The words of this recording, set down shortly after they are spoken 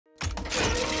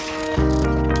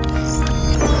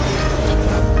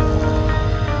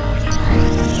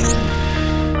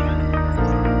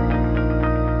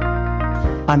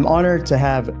I'm honored to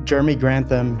have Jeremy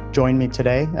Grantham join me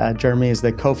today. Jeremy is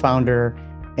the co-founder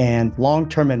and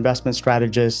long-term investment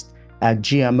strategist at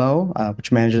GMO,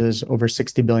 which manages over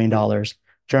 $60 billion.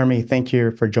 Jeremy, thank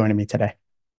you for joining me today.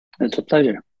 It's a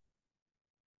pleasure.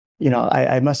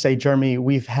 I must say, Jeremy,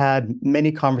 we've had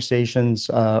many conversations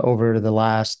over the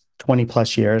last 20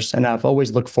 plus years, and I've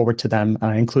always looked forward to them,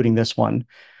 including this one.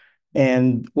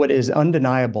 And what is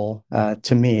undeniable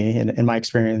to me in my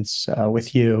experience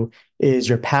with you is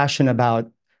your passion about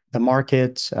the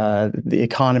market, the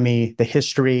economy, the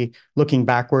history, looking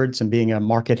backwards and being a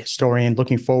market historian,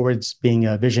 looking forwards, being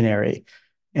a visionary.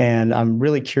 And I'm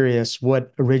really curious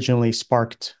what originally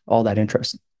sparked all that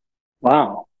interest.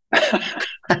 Wow.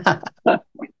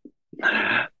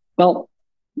 Well,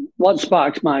 what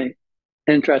sparked my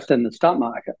interest in the stock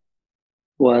market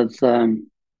was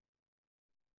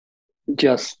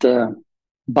just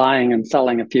buying and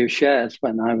selling a few shares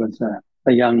when I was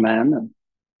a young man,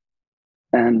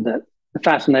 and the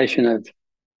fascination of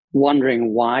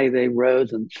wondering why they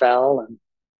rose and fell, and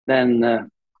then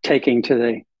taking to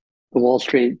the Wall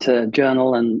Street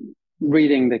Journal and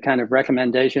reading the kind of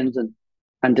recommendations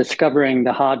and discovering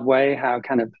the hard way how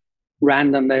kind of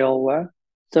random they all were.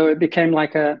 So it became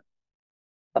like a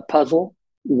puzzle.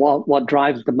 What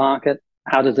drives the market?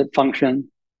 How does it function?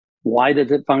 Why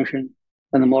does it function?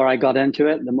 And the more I got into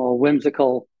it, the more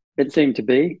whimsical it seemed to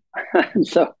be. And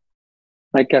so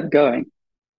I kept going.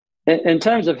 In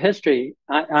terms of history,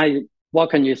 what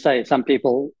can you say? Some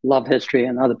people love history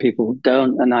and other people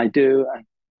don't, and I do. And,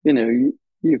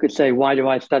 you could say, why do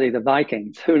I study the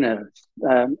Vikings? Who knows?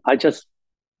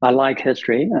 I like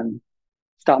history, and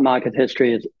stock market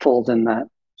history falls in that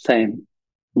same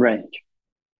range.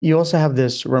 You also have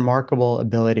this remarkable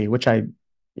ability, which in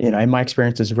my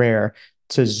experience is rare,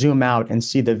 to zoom out and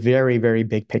see the very, very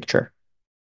big picture.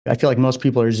 I feel like most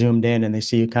people are zoomed in and they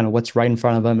see kind of what's right in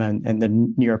front of them and the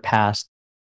near past.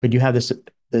 But you have this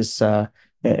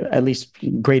at least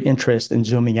great interest in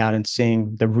zooming out and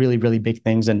seeing the really, really big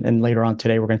things. And later on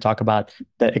today, we're going to talk about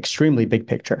the extremely big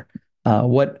picture.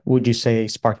 What would you say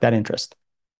sparked that interest?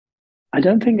 I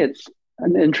don't think it's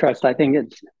an interest. I think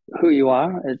it's who you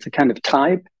are. It's a kind of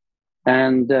type.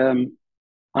 And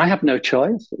I have no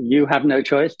choice. You have no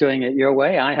choice doing it your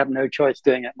way. I have no choice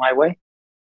doing it my way.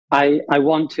 I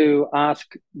want to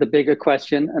ask the bigger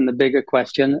question and the bigger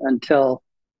question until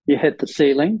you hit the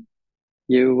ceiling.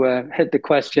 You hit the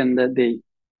question that the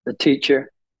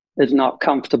teacher is not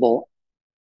comfortable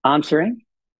answering,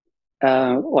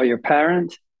 or your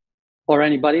parent, or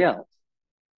anybody else.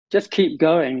 Just keep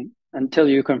going until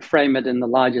you can frame it in the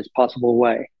largest possible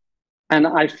way. And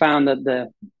I found that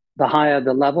the higher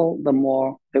the level, the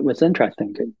more it was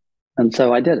interesting to me. And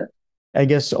so I did it. I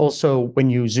guess also when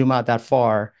you zoom out that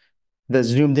far, the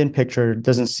zoomed in picture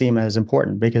doesn't seem as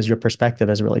important because your perspective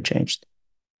has really changed.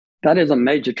 That is a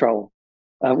major trouble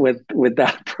with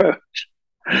that approach,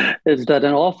 is that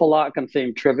an awful lot can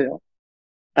seem trivial.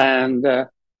 And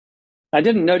I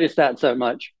didn't notice that so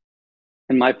much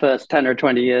in my first 10 or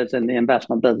 20 years in the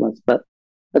investment business. But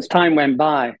as time went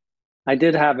by, I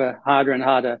did have a harder and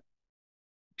harder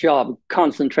job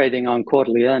concentrating on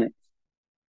quarterly earnings.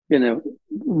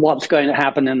 What's going to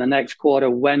happen in the next quarter?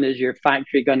 When is your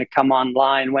factory going to come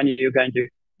online? When are you going to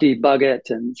debug it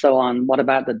and so on? What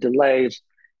about the delays?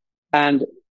 And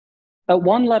at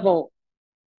one level,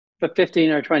 for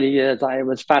 15 or 20 years, I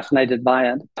was fascinated by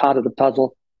it, part of the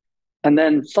puzzle. And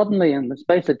then suddenly, in the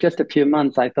space of just a few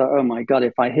months, I thought, oh my God,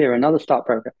 if I hear another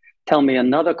stockbroker tell me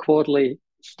another quarterly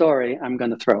story, I'm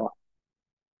going to throw up.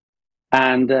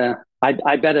 And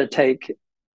I better take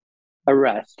a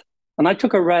rest. And I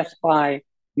took a rest by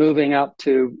moving up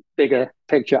to bigger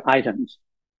picture items,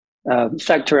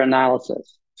 sector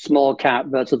analysis, small cap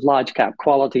versus large cap,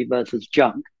 quality versus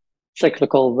junk,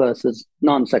 cyclical versus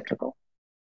non-cyclical,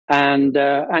 and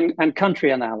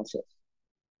country analysis.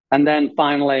 And then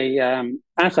finally,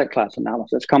 asset class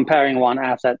analysis, comparing one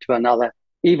asset to another,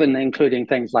 even including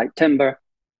things like timber.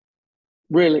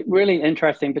 Really, really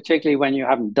interesting, particularly when you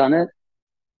haven't done it.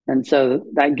 And so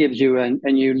that gives you a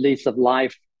new lease of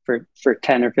life for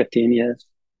 10 or 15 years.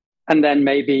 And then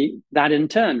maybe that in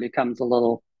turn becomes a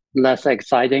little less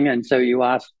exciting. And so you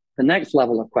ask the next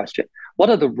level of question. What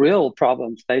are the real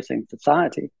problems facing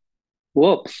society?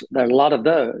 Whoops, there are a lot of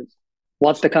those.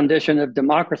 What's the condition of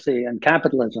democracy and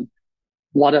capitalism?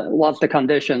 What's the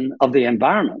condition of the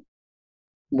environment?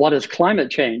 What does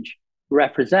climate change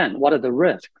represent? What are the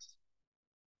risks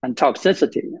and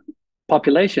toxicity,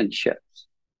 population shifts,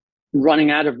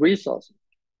 running out of resources?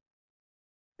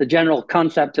 the general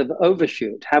concept of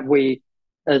overshoot. Have we,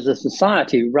 as a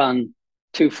society, run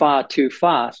too far, too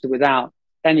fast without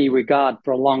any regard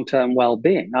for long-term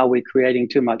well-being? Are we creating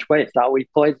too much waste? Are we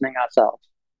poisoning ourselves?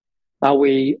 Are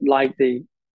we like the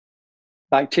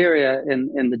bacteria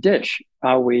in the dish?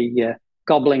 Are we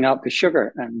gobbling up the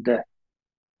sugar and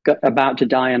about to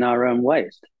die in our own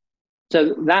waste?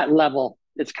 So that level,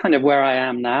 it's kind of where I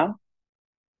am now.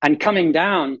 And coming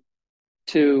down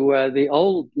to the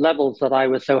old levels that I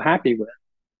was so happy with,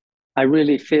 I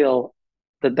really feel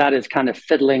that that is kind of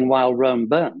fiddling while Rome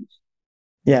burns.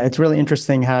 Yeah, it's really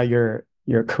interesting how your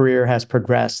career has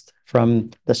progressed from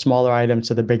the smaller items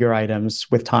to the bigger items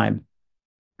with time.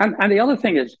 And the other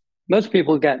thing is, most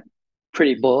people get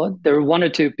pretty bored. There are one or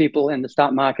two people in the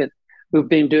stock market who've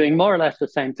been doing more or less the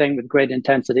same thing with great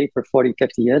intensity for 40,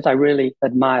 50 years. I really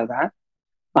admire that.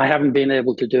 I haven't been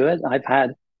able to do it. I've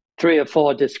had 3 or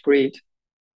 4 discrete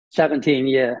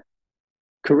 17-year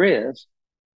careers,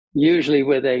 usually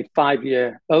with a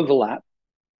 5-year overlap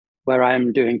where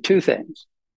I'm doing two things.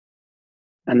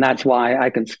 And that's why I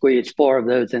can squeeze 4 of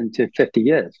those into 50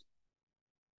 years.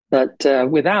 But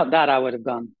without that, I would have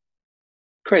gone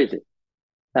crazy.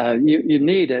 You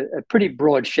need a pretty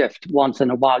broad shift once in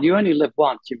a while. You only live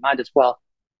once. You might as well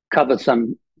cover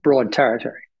some broad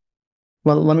territory.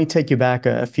 Well, let me take you back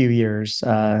a few years,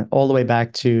 all the way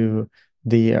back to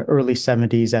the early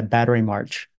 70s at Battery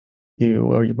March,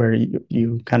 where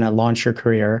you kind of launched your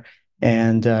career,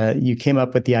 and you came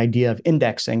up with the idea of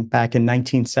indexing back in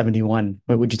 1971.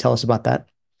 What would you tell us about that?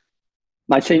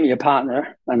 My senior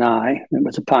partner and I, it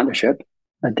was a partnership,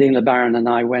 Dean LeBaron and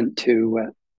I went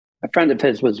to, a friend of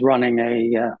his was running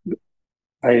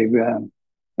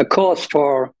a course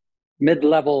for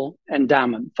mid-level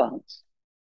endowment funds.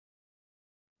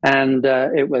 And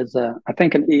it was, I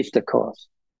think, an Easter course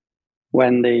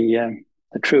when the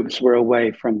troops were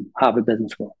away from Harvard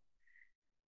Business School.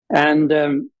 And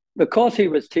the course he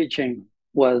was teaching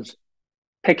was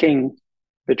picking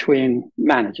between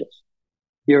managers.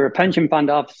 You're a pension fund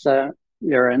officer,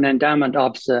 you're an endowment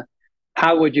officer.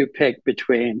 How would you pick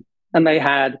between? And they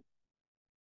had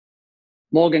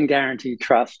Morgan Guaranty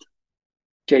Trust,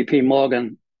 JP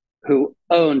Morgan, who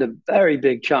owned a very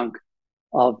big chunk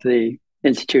of the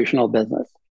institutional business.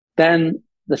 Then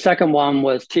the second one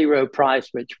was T. Rowe Price,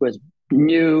 which was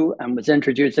new and was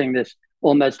introducing this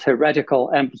almost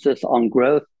heretical emphasis on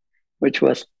growth, which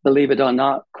was, believe it or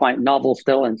not, quite novel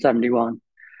still in 71.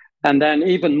 And then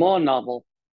even more novel,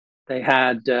 they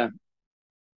had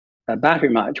a Battery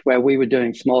March where we were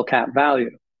doing small cap value.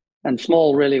 And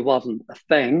small really wasn't a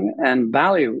thing, and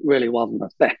value really wasn't a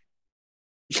thing.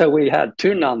 So we had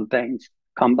two non-things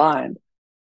combined.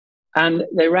 And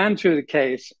they ran through the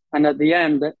case. And at the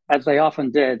end, as they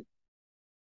often did,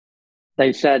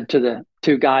 they said to the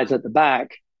two guys at the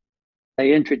back,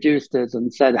 they introduced us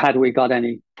and said, had we got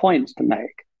any points to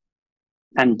make?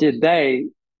 And did they,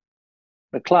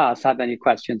 the class, have any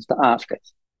questions to ask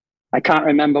us? I can't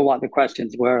remember what the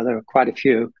questions were. There were quite a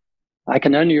few. I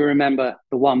can only remember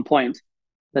the one point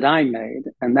that I made,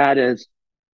 and that is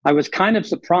I was kind of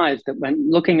surprised that when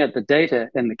looking at the data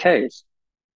in the case,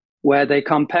 where they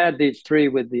compared these three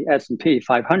with the S&P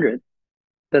 500,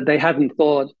 that they hadn't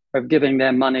thought of giving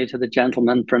their money to the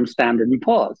gentleman from Standard &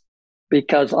 Poor's,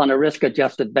 because on a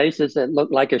risk-adjusted basis, it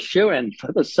looked like a shoo-in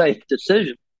for the safe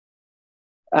decision.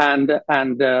 And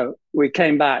we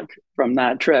came back from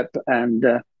that trip, and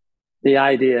the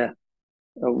idea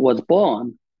was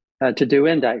born to do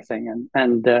indexing,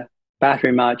 and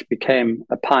Battery March became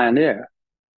a pioneer.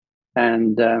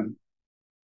 And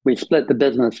we split the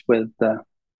business with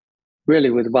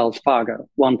really with Wells Fargo,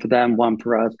 one for them, one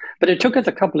for us. But it took us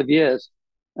a couple of years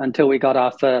until we got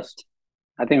our first,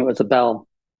 I think it was a Bell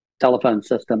telephone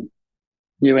system,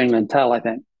 New England Tel, I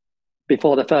think,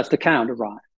 before the first account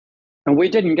arrived. And we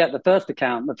didn't get the first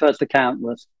account. The first account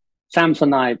was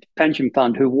Samsonite pension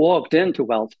fund who walked into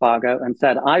Wells Fargo and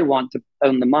said, I want to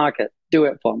own the market, do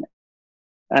it for me.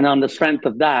 And on the strength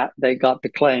of that, they got the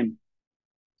claim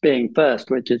being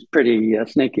first, which is pretty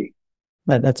sneaky.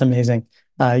 That's amazing.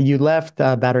 You left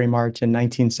Battery March in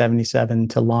 1977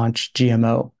 to launch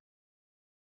GMO.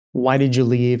 Why did you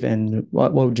leave, and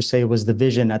what would you say was the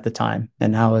vision at the time,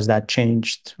 and how has that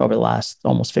changed over the last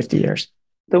almost 50 years?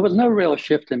 There was no real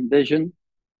shift in vision.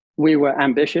 We were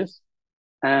ambitious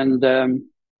and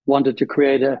wanted to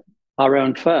create our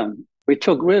own firm. We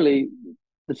took really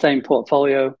the same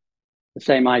portfolio, the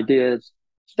same ideas,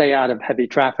 stay out of heavy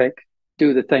traffic,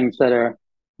 do the things that are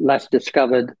less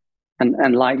discovered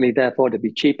and likely therefore to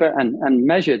be cheaper and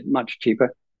measured much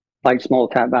cheaper, like small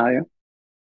cap value.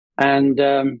 And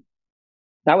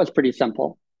that was pretty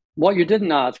simple. What you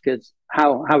didn't ask is,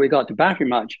 how we got to Battery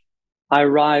Much, I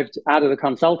arrived out of the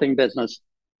consulting business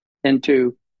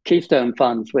into Keystone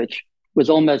Funds, which was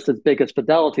almost as big as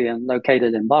Fidelity and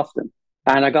located in Boston.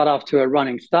 And I got off to a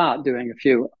running start doing a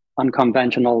few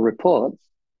unconventional reports.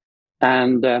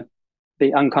 And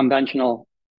the unconventional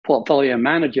portfolio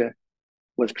manager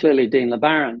was clearly Dean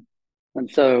LeBaron.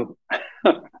 And so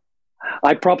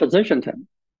I propositioned him.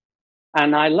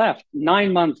 And I left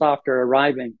 9 months after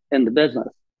arriving in the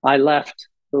business. I left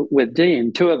with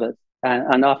Dean, two of us,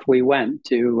 and off we went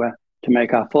to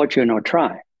make our fortune or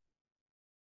try.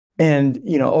 And,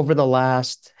 over the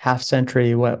last half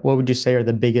century, what would you say are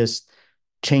the biggest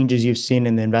changes you've seen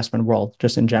in the investment world,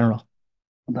 just in general?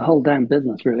 The whole damn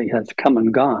business really has come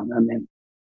and gone. I mean,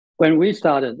 when we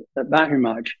started at Battery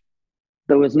Much,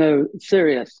 there was no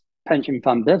serious pension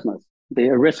fund business. The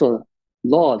ERISA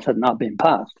laws had not been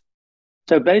passed.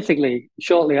 So basically,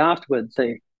 shortly afterwards,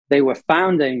 they were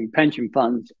founding pension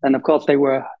funds. And of course, they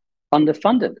were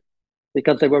underfunded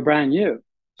because they were brand new.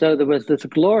 So there was this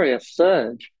glorious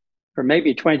surge for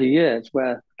maybe 20 years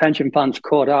where pension funds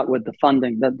caught up with the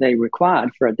funding that they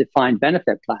required for a defined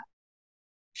benefit plan.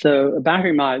 So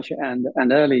Battery Much and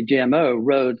early GMO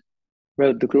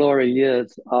rode the glory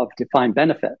years of defined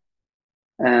benefit.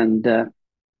 And the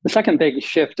second big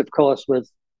shift, of course,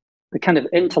 was the kind of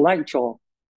intellectual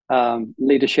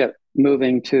leadership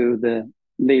moving to the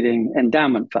leading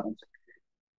endowment funds.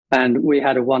 And we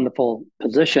had a wonderful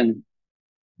position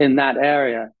in that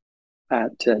area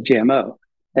at GMO.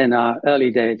 In our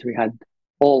early days, we had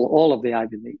all of the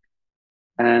Ivy League.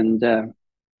 And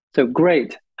so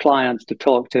great clients to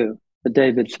talk to, the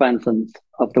David Swensons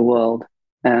of the world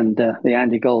and the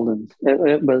Andy Goldens.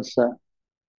 It was,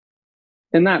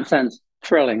 in that sense,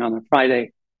 thrilling. On a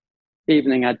Friday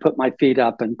evening, I'd put my feet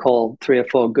up and call 3 or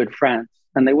 4 good friends,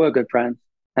 and they were good friends.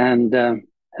 And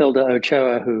Hilda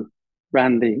Ochoa, who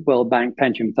ran the World Bank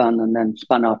Pension Fund and then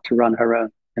spun off to run her own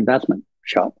investment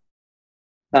shop.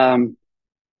 You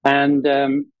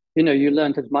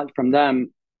learned as much from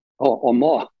them or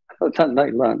more than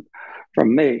they learned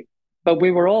from me. But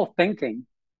we were all thinking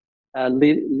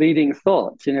leading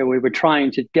thoughts. We were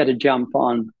trying to get a jump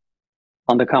on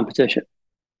the competition.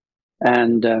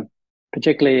 And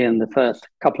particularly in the first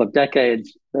couple of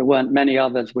decades, there weren't many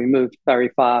others. We moved very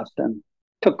fast and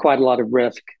took quite a lot of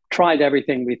risk, tried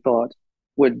everything we thought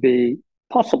would be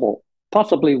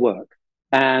possibly work.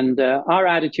 And our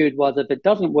attitude was, if it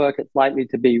doesn't work, it's likely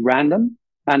to be random.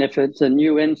 And if it's a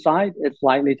new insight, it's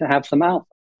likely to have some alpha.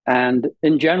 And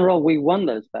in general, we won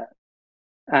those bets.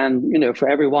 And, for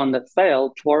every one that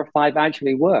failed, 4 or 5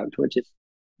 actually worked, which is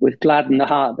would gladden the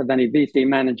heart of any VC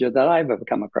manager that I've ever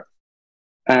come across.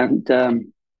 And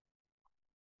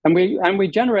we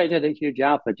generated a huge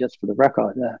alpha, just for the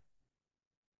record.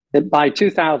 By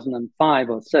 2005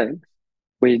 or 6,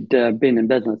 we'd been in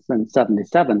business since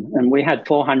 77, and we had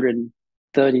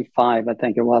 435, I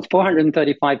think it was,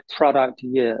 435 product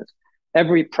years.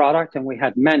 Every product, and we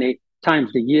had many,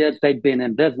 times the years they'd been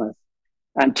in business.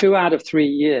 And 2 out of 3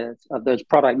 years of those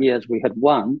product years we had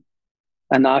won.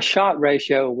 And our Sharpe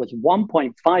ratio was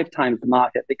 1.5 times the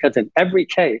market, because in every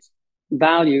case,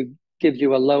 value gives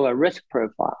you a lower risk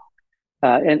profile,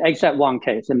 except one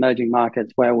case, emerging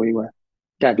markets, where we were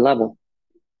dead level.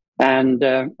 And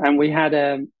we had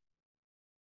an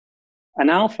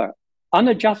alpha,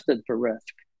 unadjusted for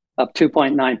risk, of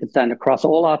 2.9% across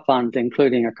all our funds,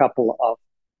 including a couple of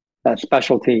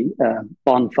specialty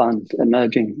bond funds,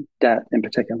 emerging debt in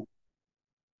particular.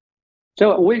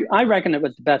 So I reckon it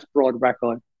was the best broad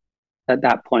record at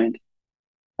that point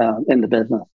in the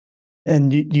business.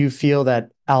 And you feel that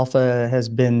alpha has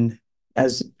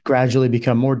gradually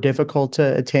become more difficult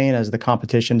to attain as the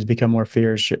competition has become more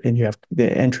fierce, and you have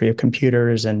the entry of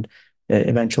computers and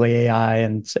eventually AI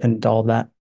and all of that?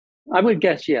 I would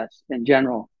guess yes, in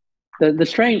general. The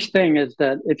strange thing is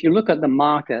that if you look at the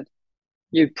market,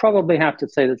 you probably have to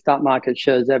say the stock market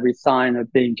shows every sign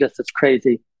of being just as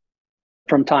crazy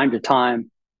from time to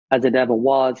time as it ever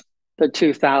was. The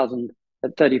 2000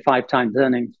 at 35 times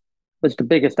earnings was the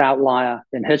biggest outlier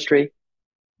in history.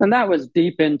 And that was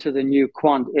deep into the new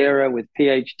quant era, with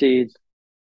PhDs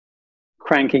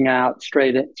cranking out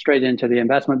straight into the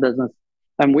investment business.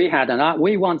 And we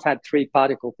once had 3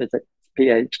 particle physics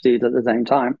PhDs at the same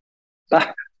time,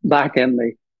 back in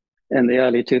the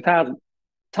early 2000s.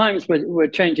 Times were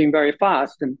changing very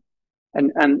fast, and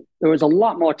there was a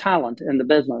lot more talent in the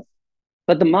business.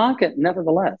 But the market,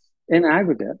 nevertheless, in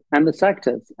aggregate, and the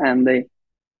sectors,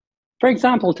 for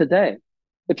example, today,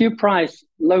 if you price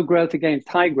low growth against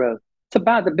high growth, it's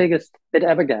about the biggest it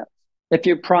ever gets. If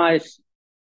you price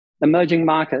emerging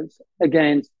markets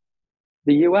against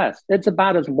the US. It's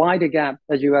about as wide a gap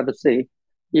as you ever see,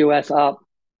 US up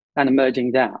and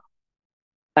emerging down.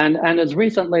 And as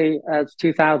recently as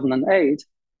 2008,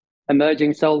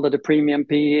 emerging sold at a premium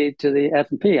PE to the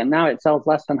S&P, and now it sells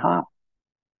less than half.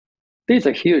 These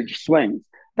are huge swings.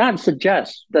 That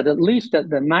suggests that at least at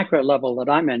the macro level that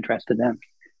I'm interested in,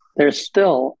 there's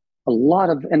still a lot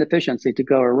of inefficiency to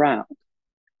go around.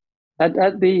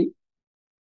 At the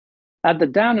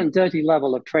down and dirty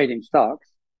level of trading stocks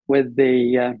with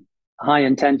the high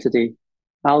intensity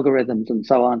algorithms and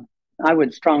so on, I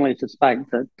would strongly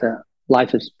suspect that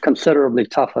life is considerably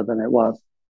tougher than it was.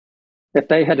 If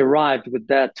they had arrived with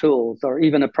their tools, or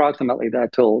even approximately their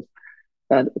tools,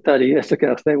 30 years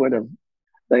ago, they would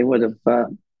have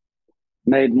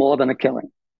made more than a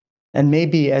killing. And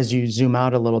maybe as you zoom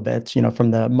out a little bit,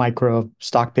 from the micro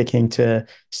stock picking to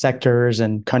sectors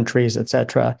and countries, et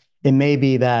cetera, it may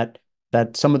be that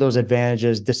some of those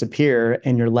advantages disappear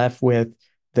and you're left with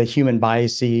the human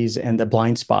biases and the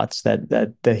blind spots that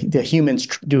the humans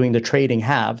doing the trading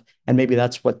have. And maybe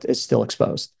that's what is still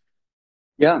exposed.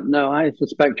 Yeah, no, I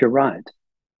suspect you're right.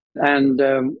 And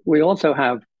we've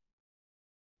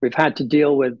had to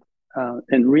deal with,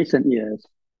 in recent years,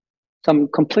 some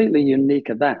completely unique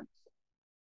events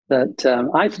that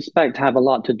I suspect have a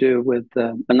lot to do with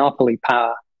monopoly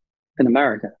power in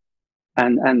America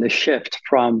and the shift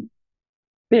from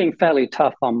being fairly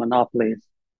tough on monopolies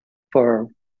for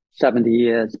 70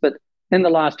 years, but in the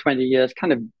last 20 years,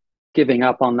 kind of giving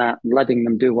up on that and letting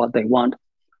them do what they want.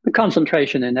 The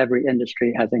concentration in every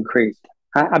industry has increased.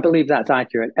 I believe that's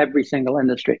accurate, every single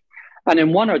industry. And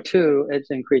in one or two,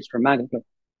 it's increased dramatically.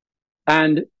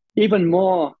 And even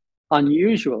more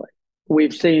unusually,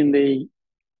 we've seen the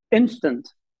instant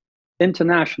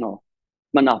international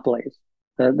monopolies,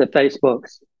 the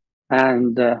Facebooks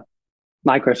and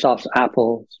Microsoft's,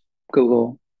 Apple's,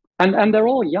 Google, and they're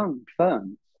all young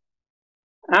firms.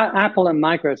 Apple and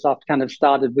Microsoft kind of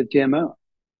started with GMO.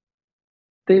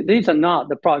 These are not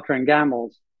the Procter and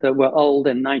Gambles that were old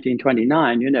in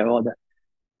 1929, or the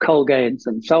Colgates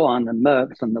and so on, and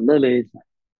Merck's and the Lillys,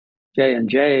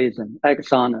 J&J's and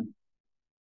Exxon and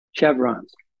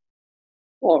Chevrons,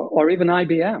 or even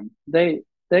IBM. They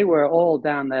were all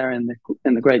down there in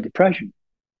the Great Depression,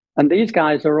 and these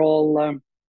guys are all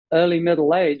early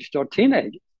middle aged or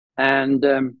teenagers, and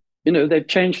they've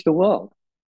changed the world,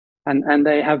 and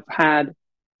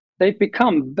they've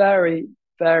become very,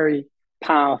 very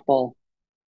powerful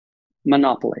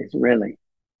monopolies, really,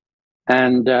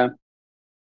 and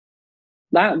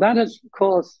that has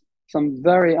caused some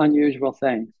very unusual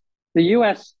things. The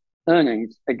U.S.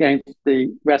 earnings against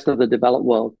the rest of the developed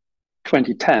world,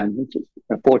 2010, which is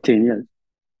 14 years,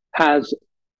 has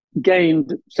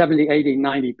gained 70, 80,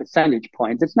 90 percentage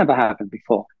points. It's never happened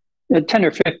before. 10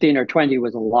 or 15 or 20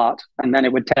 was a lot, and then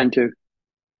it would tend to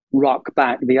rock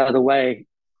back the other way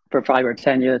for 5 or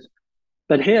 10 years.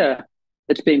 But here,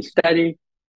 it's been steady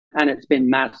and it's been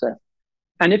massive.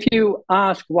 And if you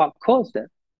ask what caused it,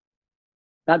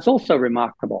 that's also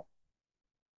remarkable.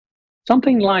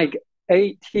 Something like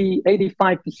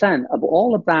 85% of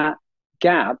all of that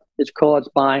gap is caused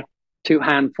by two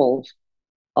handfuls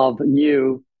of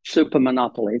new super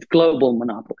monopolies, global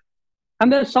monopolies.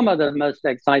 And there's some of the most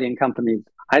exciting companies,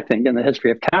 I think, in the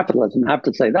history of capitalism, I have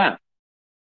to say that.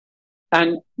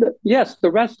 And yes,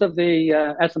 the rest of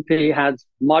the S&P has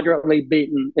moderately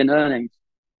beaten in earnings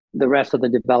the rest of the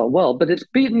developed world, but it's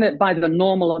beaten it by the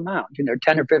normal amount, 10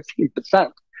 or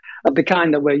 15% of the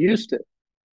kind that we're used to.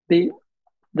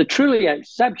 The truly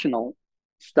exceptional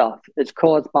stuff is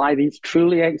caused by these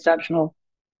truly exceptional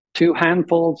two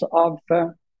handfuls of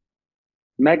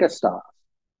megastars.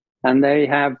 And they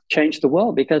have changed the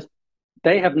world because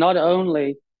they have not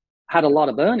only had a lot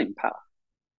of earning power,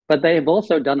 but they have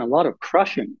also done a lot of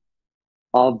crushing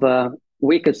of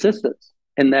weaker sisters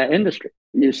in their industry.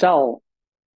 You sell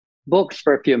books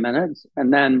for a few minutes,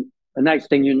 and then the next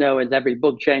thing you know is every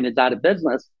book chain is out of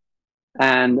business,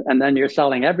 and then you're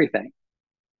selling everything.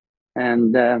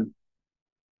 And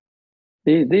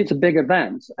these are big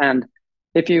events. And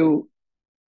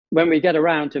when we get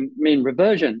around to mean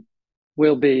reversion,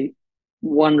 we'll be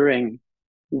wondering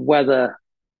whether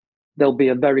there'll be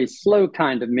a very slow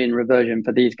kind of mean reversion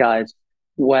for these guys,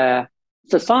 where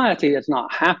society is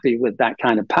not happy with that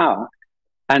kind of power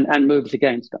and moves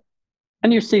against them.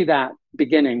 And you see that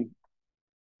beginning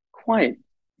quite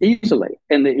easily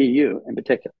in the EU in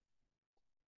particular.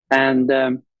 And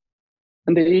the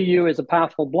EU is a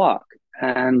powerful bloc.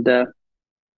 And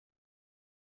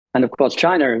of course,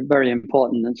 China is very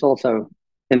important. It's also,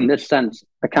 in this sense,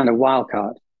 a kind of wild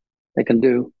card. They can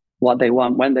do what they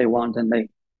want when they want, and they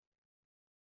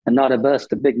are not averse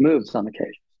to big moves on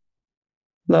occasion.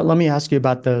 Let me ask you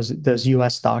about those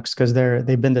US stocks because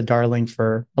they've been the darling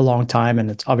for a long time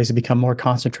and it's obviously become more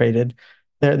concentrated.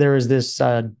 There is this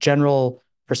general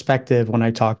perspective when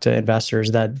I talk to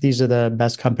investors that these are the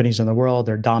best companies in the world.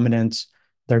 They're dominant,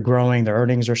 they're growing, their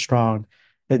earnings are strong.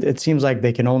 It seems like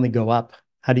they can only go up.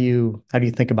 How do you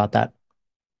think about that?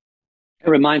 It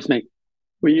reminds me,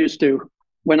 we used to,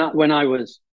 when I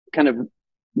was kind of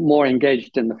more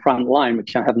engaged in the front line,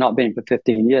 which I have not been for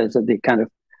 15 years, at the kind of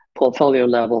portfolio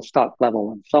level, stock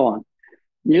level, and so on,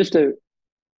 we used to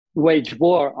wage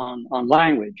war on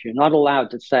language. You're not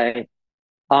allowed to say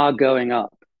are going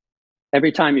up.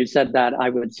 Every time you said that, I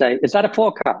would say, is that a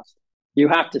forecast? You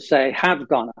have to say have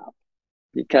gone up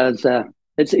because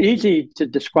it's easy to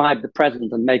describe the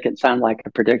present and make it sound like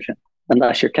a prediction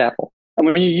unless you're careful. And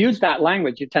when you use that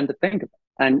language, you tend to think of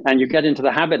it. And you get into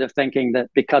the habit of thinking that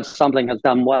because something has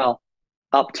done well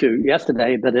up to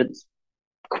yesterday, that it's,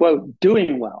 quote,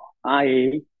 doing well,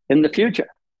 i.e., in the future.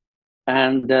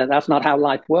 And that's not how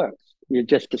life works. You're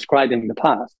just describing the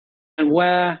past. And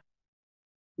where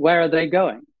are they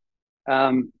going?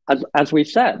 As we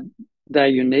said, they're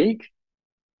unique,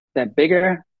 they're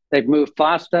bigger, they've moved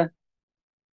faster,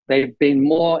 they've been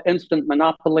more instant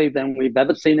monopoly than we've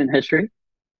ever seen in history,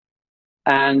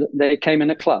 and they came in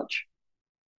a clutch.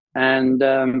 And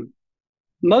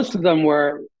most of them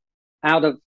were out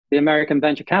of the American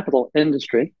venture capital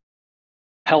industry,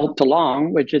 helped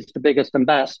along, which is the biggest and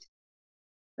best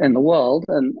in the world,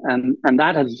 and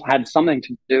that has had something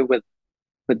to do with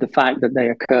the fact that they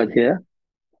occurred here.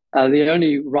 The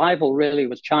only rival really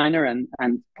was China,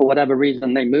 and for whatever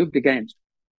reason, they moved against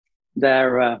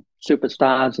their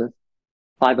superstars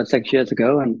 5 or 6 years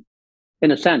ago, and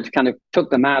in a sense, kind of took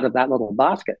them out of that little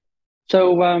basket.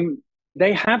 So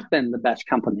they have been the best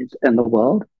companies in the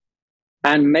world,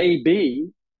 and maybe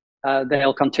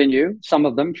they'll continue, some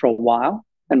of them for a while,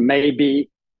 and maybe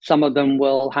some of them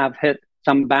will have hit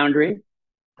some boundary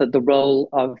that the role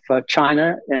of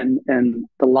China in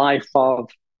the life of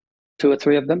two or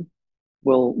three of them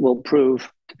will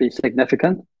prove to be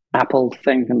significant. Apple,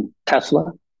 Think, and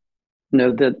Tesla. You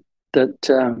know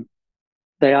that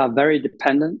they are very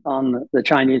dependent on the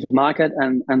Chinese market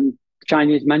and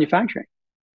Chinese manufacturing.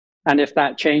 And if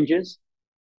that changes,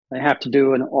 they have to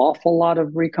do an awful lot of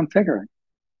reconfiguring.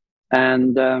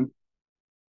 And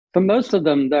for most of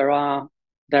them, there are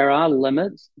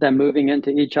limits. They're moving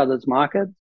into each other's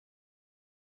markets,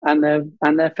 and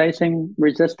they're facing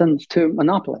resistance to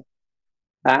monopoly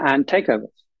and takeovers.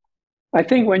 I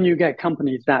think when you get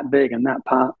companies that big and that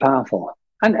powerful,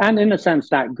 and in a sense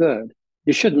that good,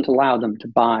 you shouldn't allow them to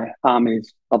buy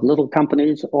armies of little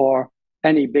companies or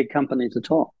any big companies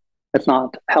at all. It's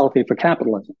not healthy for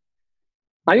capitalism.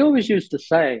 I always used to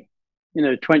say,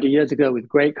 20 years ago with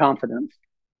great confidence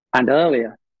and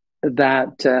earlier,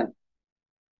 that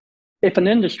if an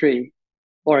industry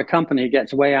or a company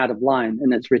gets way out of line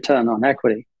in its return on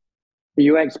equity,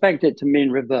 you expect it to mean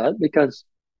revert because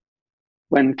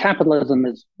when capitalism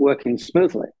is working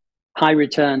smoothly, high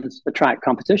returns attract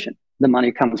competition. The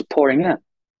money comes pouring in,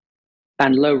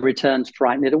 and low returns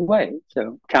frighten it away.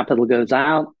 So capital goes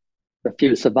out, the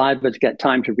few survivors get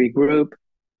time to regroup,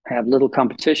 have little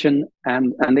competition,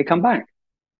 and they come back.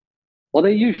 Well,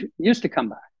 they used to come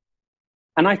back.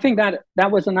 And I think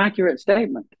that was an accurate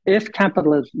statement. If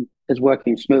capitalism is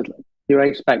working smoothly, you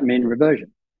expect mean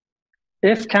reversion.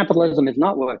 If capitalism is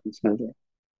not working smoothly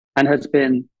and has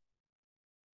been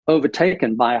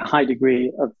overtaken by a high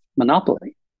degree of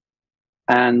monopoly,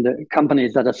 and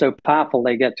companies that are so powerful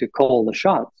they get to call the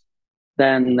shots,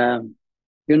 then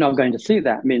you're not going to see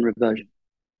that mean reversion.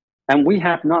 And we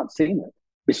have not seen it.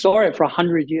 We saw it for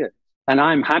 100 years. And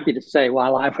I'm happy to say,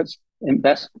 while I was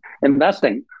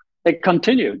investing, it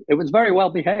continued. It was very well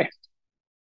behaved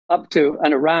up to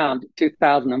and around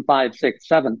 2005, 6,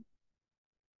 7,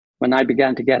 when I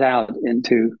began to get out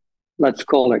into, let's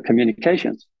call it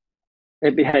communications.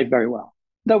 It behaved very well.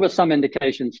 There were some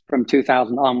indications from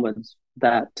 2000 onwards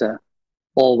that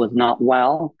all was not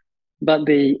well, but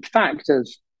the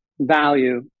factors,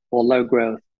 value or low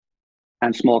growth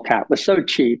and small cap, were so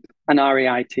cheap, and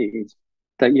REITs,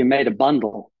 that you made a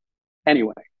bundle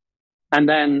anyway. And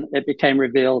then it became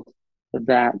revealed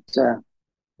that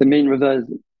the mean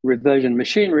reversion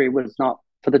machinery was not,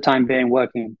 for the time being,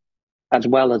 working as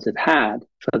well as it had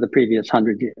for the previous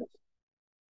 100 years.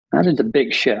 That is a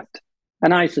big shift.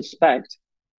 And I suspect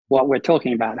what we're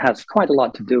talking about has quite a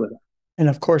lot to do with it. And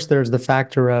of course, there's the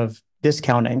factor of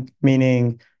discounting,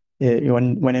 meaning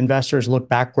when investors look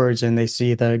backwards and they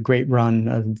see the great run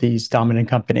of these dominant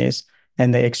companies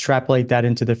and they extrapolate that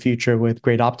into the future with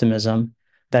great optimism,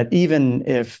 that even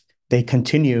if they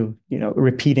continue,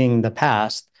 repeating the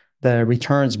past, the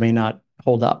returns may not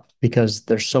hold up because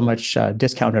there's so much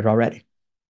discounted already.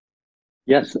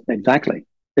 Yes, exactly.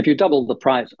 If you double the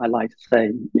price, I like to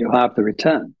say you have the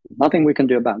return. Nothing we can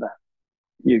do about that.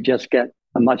 You just get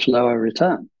a much lower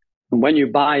return. And when you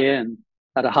buy in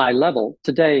at a high level,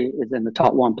 today is in the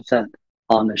top 1%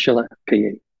 on the Schiller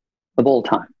PE of all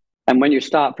time. And when you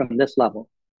start from this level,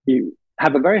 you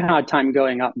have a very hard time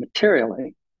going up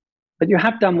materially, but you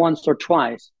have done once or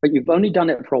twice, but you've only done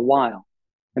it for a while.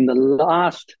 In the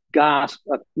last gasp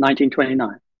of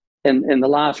 1929, in the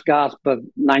last gasp of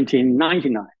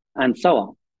 1999, and so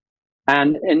on.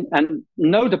 And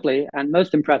notably and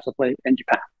most impressively in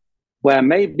Japan, where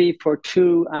maybe for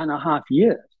 2.5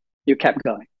 years you kept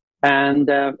going. And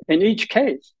in each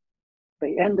case,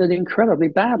 they ended incredibly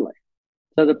badly.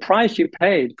 So the price you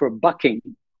paid for bucking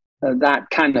that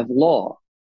kind of law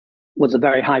was a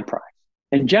very high price.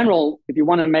 In general, if you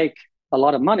want to make a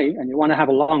lot of money and you want to have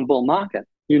a long bull market,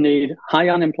 you need high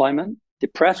unemployment,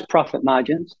 depressed profit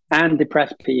margins, and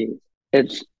depressed PEs.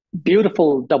 It's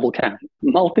beautiful double counting.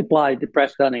 Multiply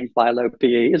depressed earnings by a low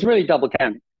PE is really double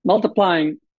counting.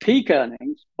 Multiplying peak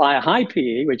earnings by a high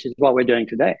PE, which is what we're doing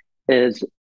today, is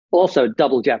also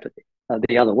double jeopardy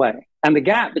the other way. And the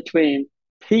gap between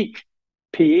peak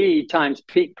PE times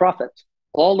peak profits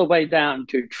all the way down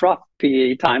to trough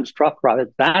PE times trough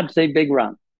profits, that's a big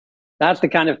run. That's the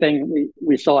kind of thing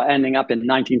we saw ending up in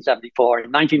 1974,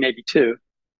 in 1982,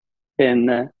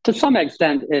 to some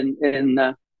extent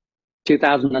in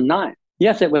 2009.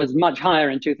 Yes, it was much higher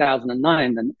in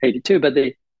 2009 than 82, but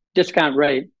the discount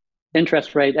rate,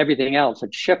 interest rate, everything else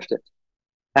had shifted.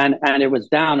 And it was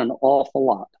down an awful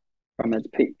lot from its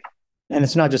peak. And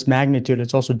it's not just magnitude,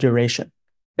 it's also duration.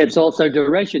 It's also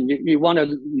duration. You want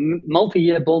a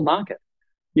multi-year bull market.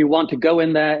 You want to go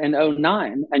in there in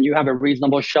 2009 and you have a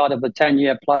reasonable shot of a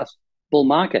 10-year plus bull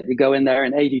market. You go in there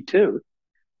in 82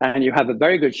 and you have a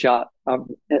very good shot of,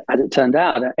 as it turned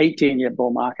out, an 18-year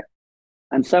bull market.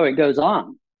 And so it goes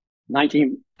on.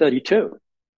 1932,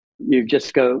 you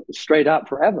just go straight up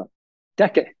forever,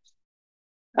 decades.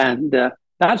 And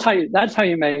that's how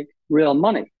you make real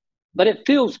money. But it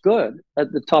feels good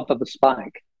at the top of a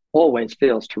spike, always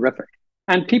feels terrific.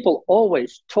 And people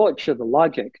always torture the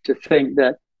logic to think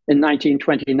that in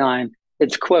 1929,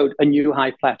 it's, quote, a new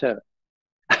high plateau.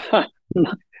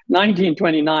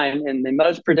 1929, in the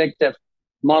most predictive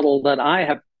model that I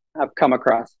have come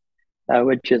across,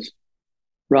 which is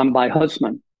run by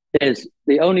Hussman, is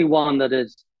the only one that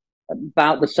is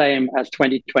about the same as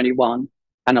 2021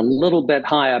 and a little bit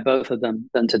higher, both of them,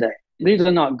 than today. These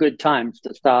are not good times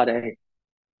to start a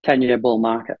 10-year bull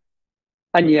market.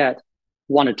 And yet,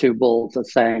 one or two bulls are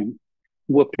saying,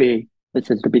 whoopee,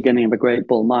 this is the beginning of a great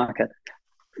bull market.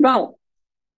 Well,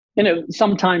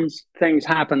 sometimes things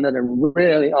happen that are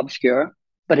really obscure,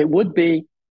 but it would be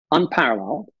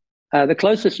unparalleled. The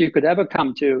closest you could ever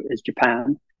come to is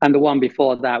Japan, and the one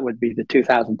before that would be the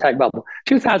 2000 tech bubble.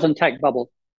 2000 tech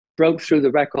bubble broke through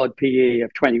the record PE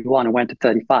of 21 and went to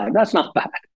 35. That's not bad.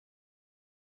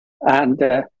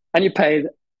 And you paid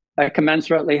a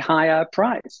commensurately higher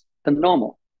price than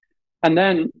normal. And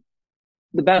then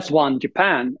the best one,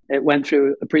 Japan, it went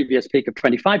through a previous peak of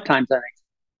 25 times earnings,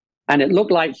 and it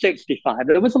looked like 65.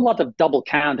 There was a lot of double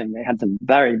counting. They had some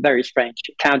very, very strange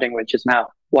counting, which is now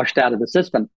washed out of the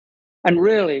system. And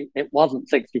really, it wasn't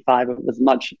 65. It was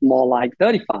much more like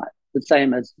 35, the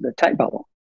same as the tech bubble.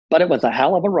 But it was a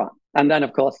hell of a run. And then,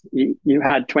 of course, you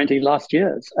had 20 lost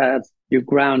years as you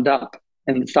ground up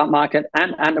in the stock market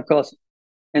and of course,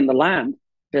 in the land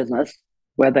business,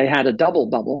 where they had a double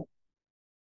bubble,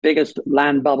 biggest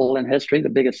land bubble in history, the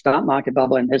biggest stock market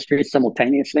bubble in history,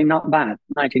 simultaneously. Not bad.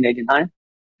 1989.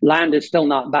 Land is still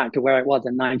not back to where it was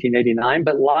in 1989,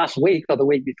 but last week or the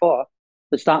week before,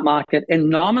 the stock market in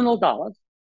nominal dollars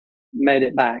made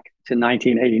it back to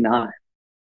 1989.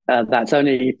 That's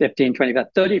only 15, 20,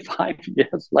 35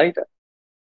 years later.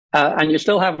 And you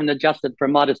still haven't adjusted for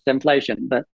modest inflation,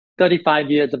 but 35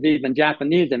 years of even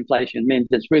Japanese inflation means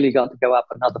it's really got to go up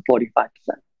another 45%.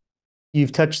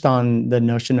 You've touched on the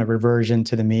notion of reversion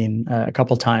to the mean a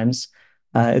couple times.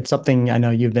 It's something I know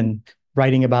you've been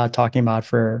writing about, talking about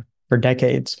for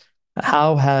decades.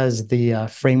 How has the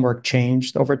framework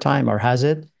changed over time, or has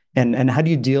it? And how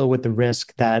do you deal with the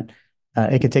risk that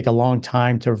it could take a long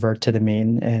time to revert to the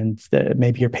mean, and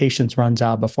maybe your patience runs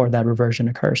out before that reversion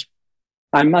occurs?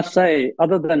 I must say,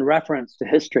 other than reference to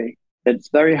history, it's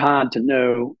very hard to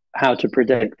know how to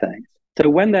predict things. So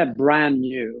when they're brand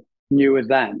new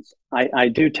events, I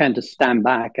do tend to stand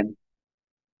back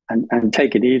and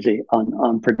take it easy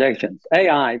on predictions.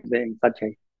 AI being such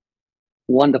a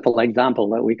wonderful example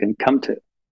that we can come to.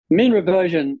 Mean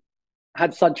reversion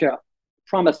had such a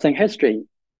promising history,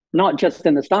 not just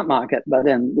in the stock market, but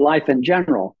in life in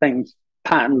general.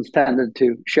 Patterns tended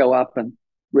to show up and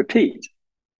repeat.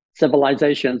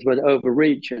 Civilizations would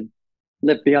overreach and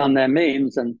live beyond their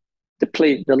means and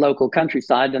deplete the local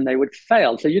countryside, and they would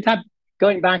fail. So you'd have,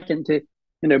 going back into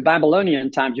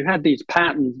Babylonian times, you had these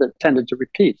patterns that tended to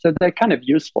repeat. So they're kind of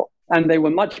useful. And they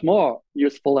were much more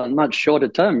useful and much shorter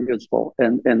term useful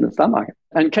in the stock market.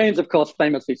 And Keynes, of course,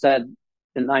 famously said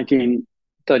in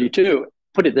 1932,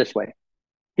 put it this way.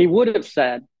 He would have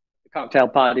said, the cocktail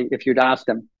party, if you'd asked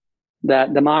him,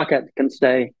 that the market can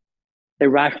stay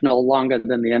irrational longer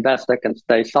than the investor can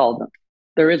stay solvent.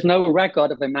 There is no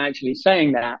record of him actually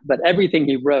saying that, but everything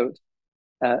he wrote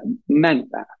meant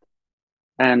that.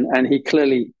 And he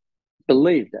clearly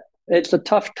believed it. It's a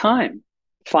tough time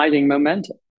fighting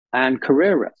momentum and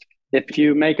career risk. If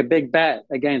you make a big bet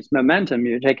against momentum,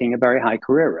 you're taking a very high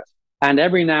career risk. And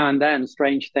every now and then,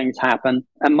 strange things happen.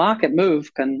 A market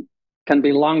move can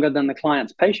be longer than the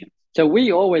client's patience. So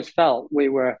we always felt we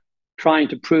were trying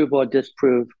to prove or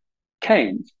disprove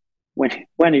Keynes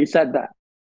when he said that.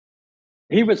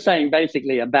 He was saying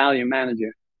basically a value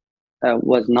manager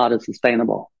was not a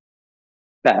sustainable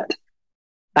bet.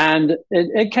 And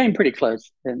it came pretty close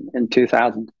in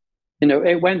 2000.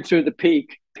 It went through the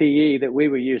peak PE that we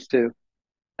were used to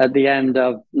at the end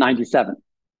of 97.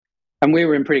 And we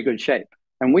were in pretty good shape.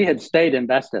 And we had stayed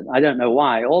invested, I don't know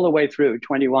why, all the way through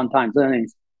 21 times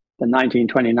earnings, the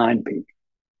 1929 peak.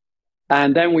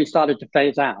 And then we started to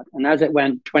phase out. And as it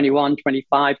went 21,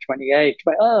 25, 28,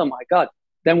 oh my God,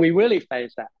 then we really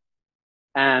phased out.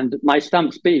 And my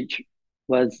stump speech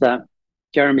was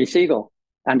Jeremy Siegel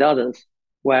and others,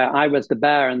 where I was the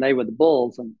bear and they were the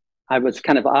bulls. And I was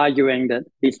kind of arguing that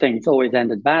these things always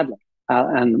ended badly.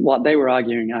 And what they were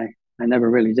arguing, I never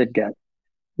really did get.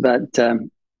 But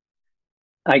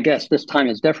I guess this time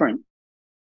is different,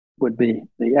 would be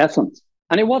the essence.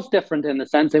 And it was different in the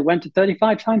sense it went to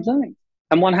 35 times earnings.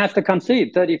 And one has to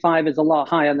concede 35 is a lot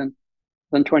higher than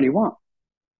 21.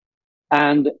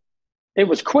 And it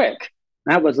was quick.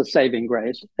 That was a saving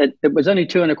grace. It was only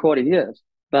 2.25 years,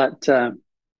 but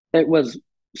it was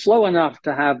slow enough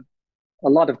to have a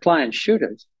lot of client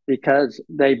shooters because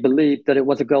they believed that it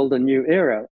was a golden new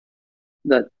era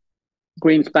that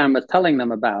Greenspan was telling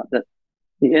them about, that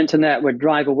the internet would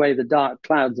drive away the dark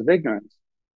clouds of ignorance.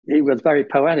 He was very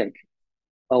poetic,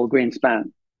 old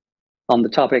Greenspan, on the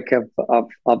topic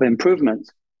of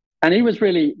improvements. And he was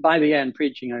really, by the end,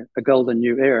 preaching a golden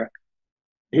new era.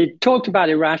 He talked about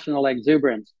irrational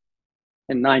exuberance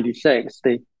in 96.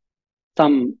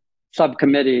 Some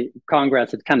subcommittee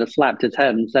Congress had kind of slapped his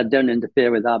head and said, don't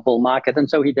interfere with our bull market. And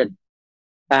so he did.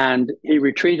 And he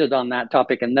retreated on that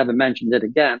topic and never mentioned it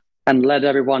again and led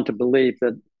everyone to believe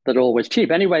that all was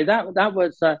cheap. Anyway, that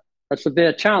was a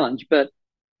severe challenge. But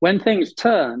when things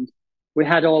turned, we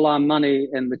had all our money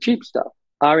in the cheap stuff.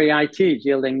 REITs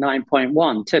yielding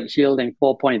 9.1, tips yielding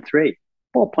 4.3.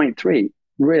 4.3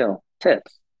 real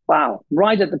tips. Wow,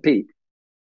 right at the peak.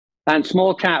 And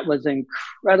small cap was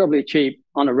incredibly cheap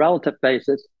on a relative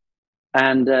basis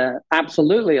and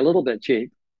absolutely a little bit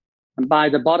cheap. And by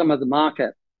the bottom of the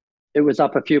market, it was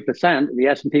up a few percent. The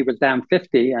S&P was down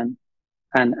 50 and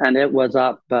it was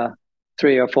up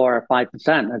 3 or 4 or 5%.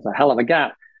 That's a hell of a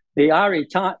gap. The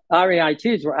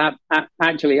REITs were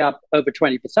actually up over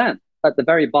 20% at the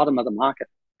very bottom of the market.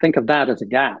 Think of that as a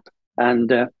gap.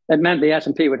 And it meant the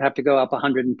S&P would have to go up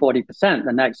 140%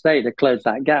 the next day to close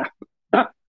that gap.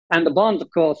 And the bonds, of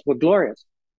course, were glorious.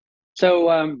 So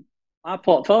our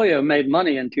portfolio made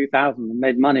money in 2000 and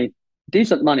made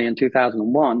decent money in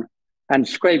 2001 and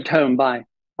scraped home by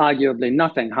arguably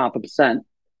nothing, 0.5%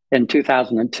 in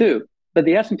 2002. But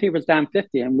the S&P was down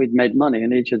 50 and we'd made money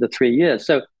in each of the 3 years.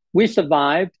 So we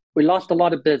survived. We lost a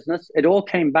lot of business. It all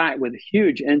came back with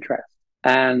huge interest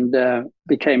and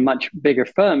became much bigger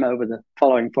firm over the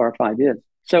following 4 or 5 years.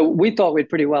 So we thought we'd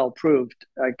pretty well proved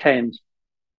Keynes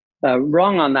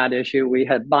wrong on that issue. We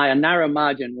had, by a narrow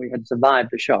margin, we had survived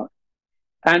the shock.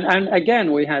 And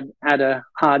again, we had a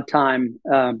hard time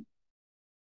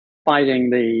fighting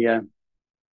the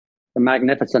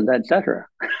magnificent, etc.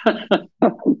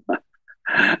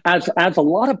 as a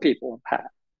lot of people have had.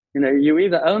 You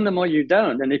either own them or you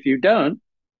don't. And if you don't,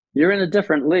 you're in a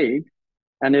different league.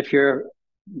 And if you're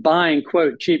buying,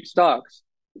 quote, cheap stocks,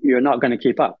 you're not going to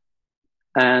keep up.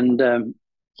 And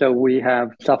so we have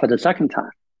suffered a second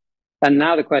time. And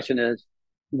now the question is,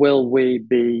 will we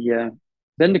be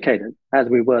vindicated as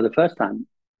we were the first time?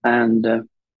 And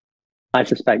I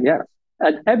suspect yes.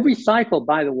 At every cycle,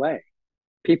 by the way,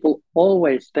 people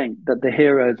always think that the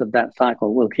heroes of that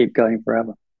cycle will keep going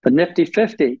forever. The Nifty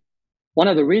 50, one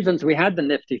of the reasons we had the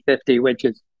Nifty 50, which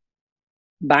is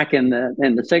back in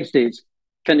the 60s,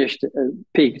 finished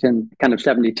peaked in kind of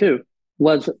 72,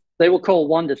 was they were called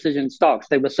one decision stocks.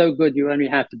 They were so good you only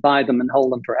had to buy them and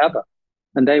hold them forever.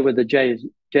 And they were the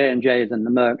J&Js and the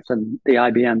Mercks and the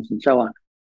IBMs and so on.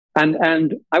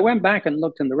 And I went back and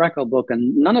looked in the record book,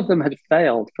 and none of them had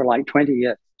failed for like 20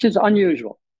 years, which is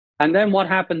unusual. And then what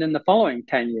happened in the following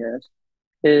 10 years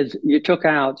is you took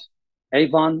out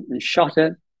Avon and shot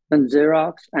it, and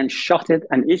Xerox and shot it,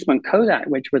 and Eastman Kodak,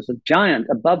 which was a giant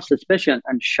above suspicion,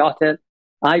 and shot it.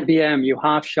 IBM, you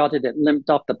half shot it, it limped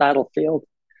off the battlefield,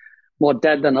 more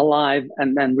dead than alive,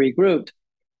 and then regrouped.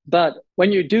 But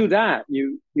when you do that,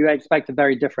 you expect a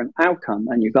very different outcome,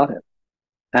 and you got it.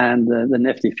 And the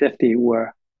Nifty 50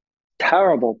 were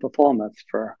terrible performers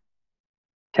for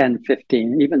 10,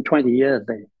 15, even 20 years.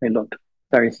 They looked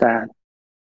very sad.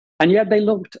 And yet they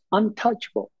looked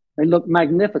untouchable. They looked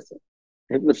magnificent.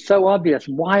 It was so obvious.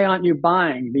 Why aren't you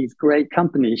buying these great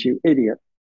companies, you idiot?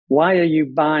 Why are you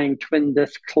buying Twin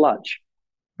Disc Clutch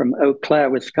from Eau Claire,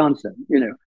 Wisconsin,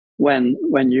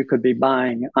 when you could be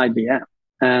buying IBM?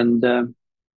 And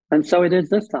so it is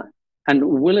this time. And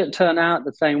will it turn out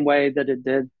the same way that it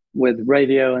did with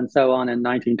radio and so on in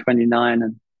 1929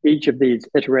 and each of these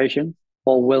iterations?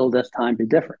 Or will this time be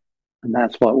different? And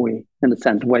that's what we, in a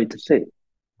sense, wait to see.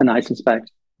 And I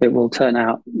suspect it will turn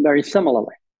out very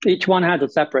similarly. Each one has a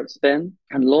separate spin.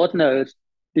 And Lord knows,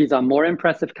 these are more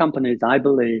impressive companies, I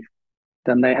believe,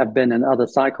 than they have been in other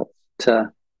cycles.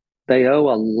 They owe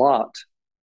a lot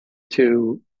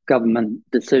to government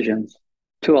decisions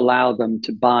to allow them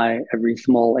to buy every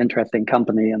small, interesting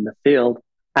company in the field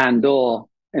and or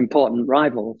important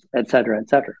rivals, et cetera,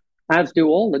 as do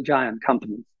all the giant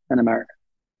companies in America.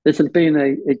 This has been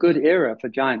a good era for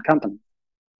giant companies.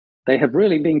 They have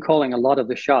really been calling a lot of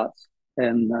the shots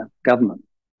in government.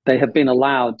 They have been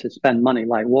allowed to spend money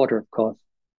like water, of course,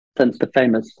 since the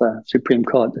famous Supreme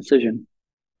Court decision.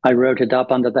 I wrote it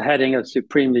up under the heading of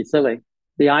Supremely Silly.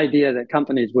 The idea that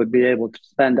companies would be able to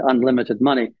spend unlimited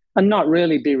money and not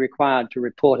really be required to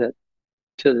report it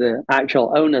to the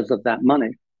actual owners of that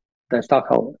money, their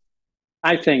stockholders.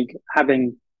 I think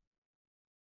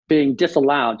being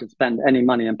disallowed to spend any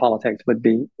money in politics would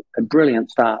be a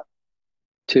brilliant start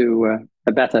to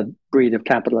a better breed of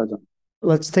capitalism.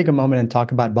 Let's take a moment and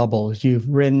talk about bubbles. You've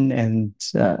written and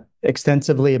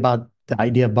extensively about the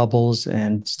idea of bubbles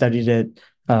and studied it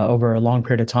over a long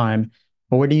period of time.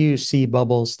 But where do you see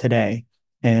bubbles today?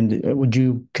 And would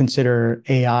you consider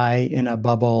AI in a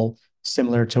bubble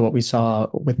similar to what we saw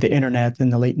with the internet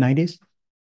in the late 90s?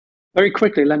 Very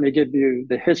quickly, let me give you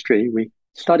the history. We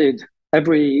studied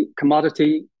every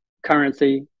commodity,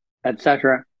 currency,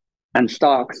 etc., and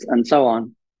stocks and so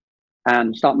on,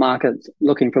 and stock markets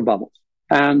looking for bubbles.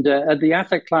 And at the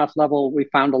asset class level, we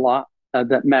found a lot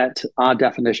that met our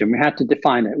definition. We had to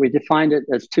define it. We defined it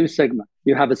as 2 sigma.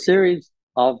 You have a series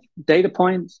of data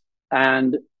points,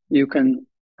 and you can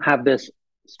have this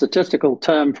statistical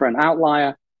term for an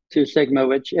outlier, 2 sigma,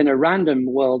 which in a random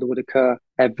world would occur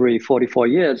every 44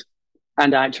 years.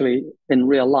 And actually, in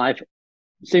real life,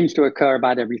 seems to occur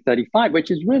about every 35, which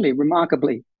is really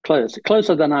remarkably close,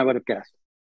 closer than I would have guessed.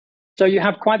 So you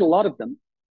have quite a lot of them.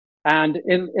 And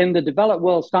in the developed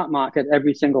world stock market,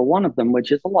 every single one of them,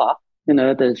 which is a lot,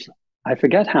 there's, I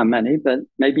forget how many, but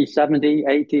maybe 70,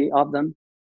 80 of them,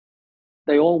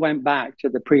 they all went back to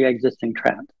the pre-existing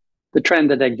trend, the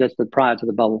trend that existed prior to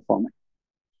the bubble forming.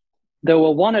 There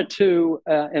were 1 or 2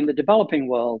 in the developing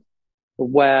world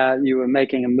where you were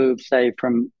making a move, say,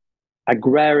 from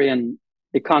agrarian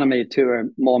economy to a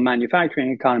more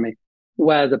manufacturing economy,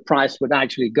 where the price would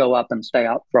actually go up and stay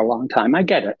up for a long time. I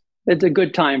get it. It's a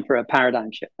good time for a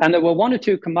paradigm shift. And there were 1 or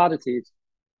 2 commodities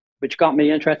which got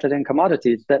me interested in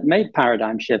commodities that made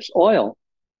paradigm shifts. Oil.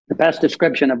 The best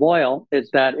description of oil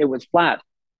is that it was flat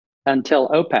until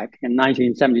OPEC in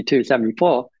 1972,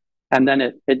 74, and then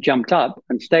it jumped up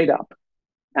and stayed up.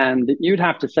 And you'd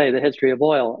have to say the history of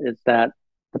oil is that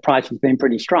the price has been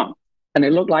pretty strong. And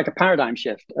it looked like a paradigm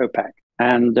shift, OPEC.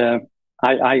 And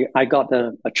I got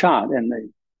a chart in the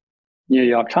New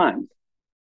York Times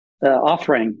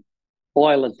offering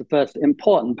oil as the first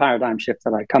important paradigm shift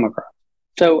that I come across.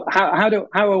 So how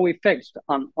are we fixed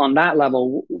on that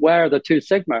level? Where are the 2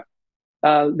 sigma?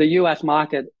 The US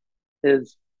market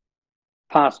is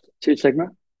past 2 sigma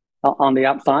on the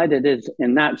upside. It is,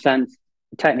 in that sense,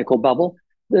 a technical bubble.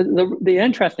 The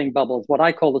interesting bubbles, what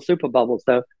I call the super bubbles,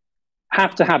 though,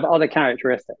 have to have other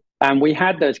characteristics. And we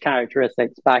had those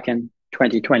characteristics back in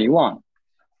 2021.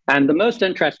 And the most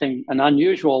interesting and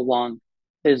unusual one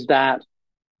is that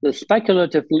the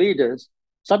speculative leaders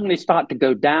suddenly start to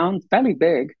go down fairly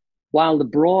big while the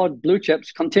broad blue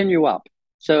chips continue up.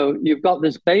 So you've got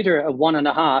this beta of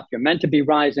 1.5. You're meant to be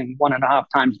rising 1.5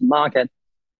 times the market,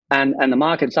 and the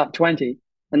market's up 20.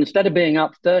 And instead of being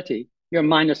up 30, you're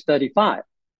minus 35.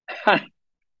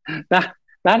 that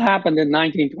that happened in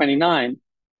 1929.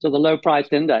 So the low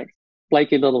priced index,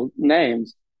 flaky little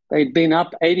names, they'd been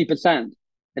up 80%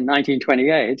 in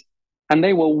 1928, and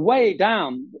they were way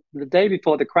down the day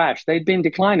before the crash. They'd been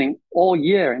declining all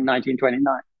year in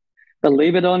 1929.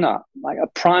 Believe it or not, like a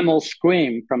primal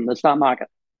scream from the stock market.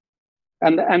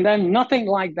 And then nothing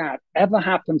like that ever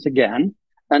happens again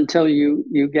until you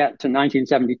get to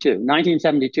 1972.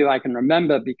 1972, I can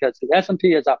remember because the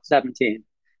S&P is up 17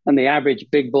 and the average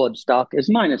big board stock is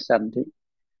minus 17.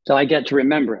 So I get to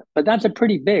remember it. But that's a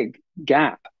pretty big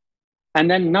gap. And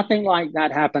then nothing like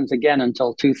that happens again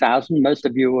until 2000. Most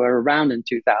of you were around in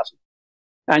 2000.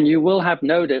 And you will have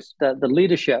noticed that the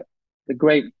leadership, the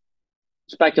great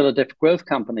speculative growth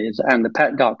companies and the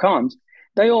pet.coms,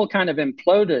 they all kind of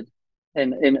imploded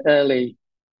in early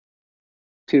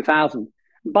 2000.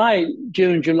 By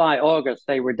June, July, August,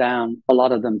 they were down, a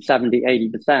lot of them 70,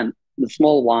 80%, the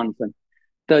small ones, and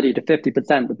 30 to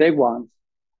 50%, the big ones.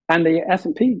 And the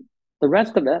S&P, the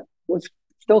rest of it was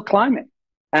still climbing.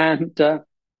 And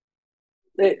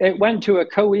it went to a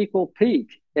co-equal peak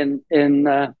in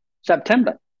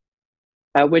September,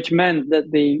 which meant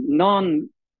that the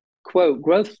non-quote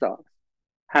growth stocks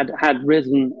had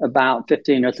risen about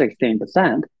 15 or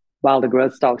 16%, while the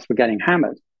growth stocks were getting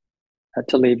hammered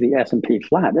to leave the S&P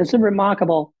flat. It's a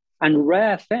remarkable and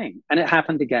rare thing. And it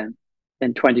happened again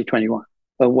in 2021,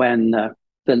 when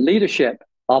the leadership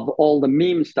of all the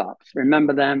meme stocks,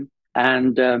 remember them,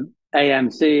 and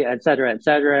AMC, et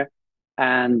cetera,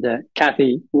 and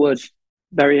Kathy Wood's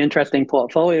very interesting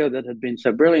portfolio that had been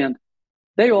so brilliant,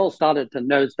 they all started to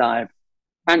nosedive.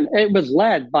 And it was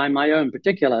led by my own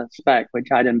particular spec, which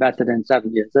I'd invested in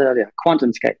 7 years earlier,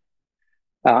 QuantumScape.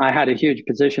 I had a huge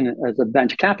position as a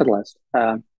venture capitalist,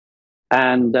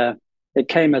 and it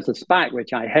came as a SPAC,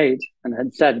 which I hate and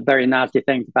had said very nasty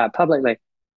things about publicly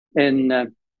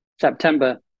in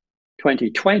September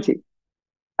 2020.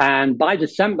 And by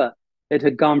December, it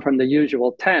had gone from the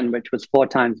usual 10, which was 4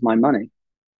 times my money,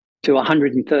 to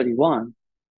 131,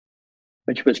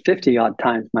 which was 50 odd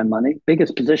times my money.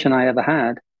 Biggest position I ever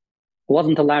had. I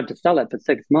wasn't allowed to sell it for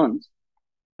 6 months.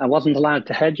 I wasn't allowed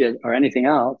to hedge it or anything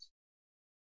else.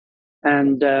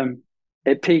 And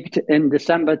it peaked in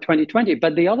December 2020.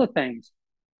 But the other things,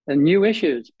 the new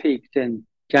issues peaked in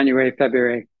January,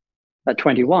 February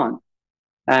 21,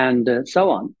 and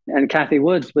so on. And Kathy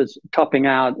Woods was topping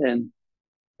out in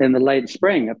the late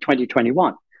spring of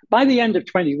 2021. By the end of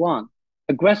 21,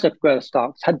 aggressive growth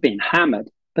stocks had been hammered,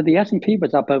 but the S&P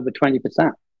was up over 20%.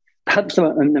 That's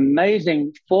an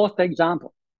amazing fourth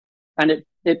example. And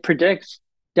it predicts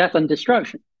death and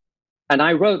destruction. And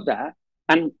I wrote that.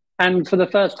 And for the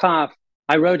first half,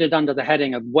 I wrote it under the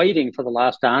heading of waiting for the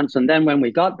last dance. And then when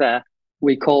we got there,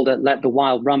 we called it Let the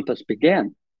Wild Rumpus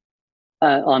Begin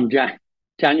on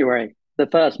January the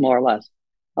 1st, more or less,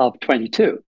 of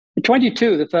 22. In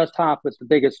 22, the first half was the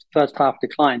biggest first half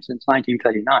decline since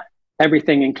 1939.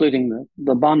 Everything, including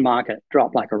the bond market,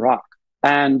 dropped like a rock.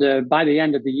 And by the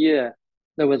end of the year,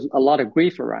 there was a lot of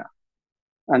grief around.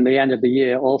 And the end of the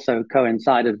year also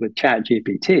coincided with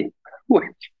ChatGPT,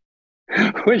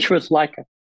 which was like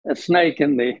a snake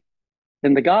in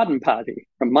the garden party,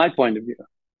 from my point of view.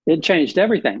 It changed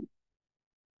everything.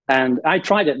 And I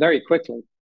tried it very quickly.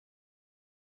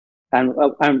 And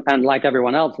like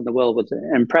everyone else in the world, was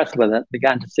impressed with it,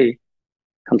 began to see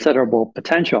considerable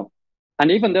potential.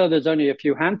 And even though there's only a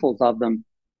few handfuls of them,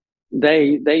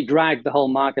 they dragged the whole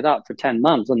market up for 10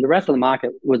 months, and the rest of the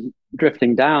market was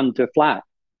drifting down to flat.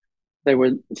 They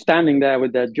were standing there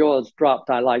with their jaws dropped,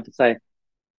 I like to say,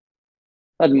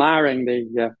 admiring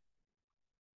the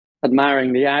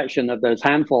action of those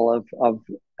handful of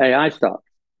AI stocks,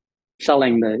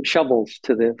 selling the shovels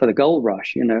for the gold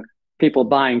rush. People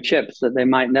buying chips that they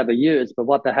might never use, but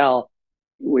what the hell,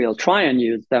 we'll try and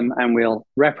use them, and we'll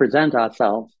represent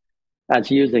ourselves as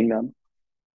using them.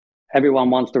 Everyone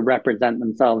wants to represent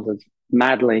themselves as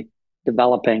madly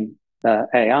developing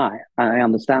AI. I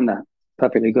understand that.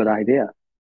 Perfectly good idea.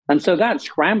 And so that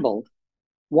scrambled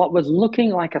what was looking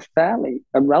like a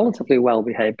relatively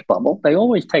well-behaved bubble. They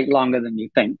always take longer than you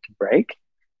think to break,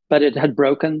 but it had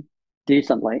broken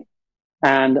decently.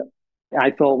 And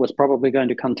I thought was probably going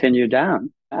to continue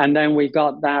down. And then we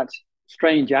got that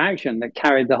strange action that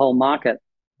carried the whole market,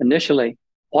 initially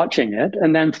watching it,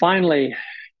 and then finally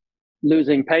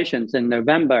losing patience in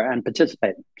November and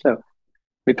participating. So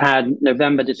we've had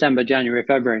November, December, January,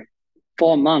 February,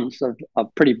 4 months of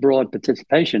pretty broad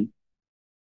participation,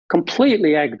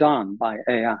 completely egged on by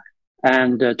AI.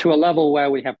 and to a level where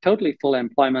we have totally full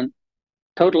employment,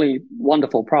 totally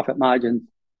wonderful profit margins,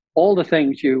 all the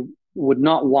things you would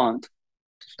not want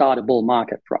to start a bull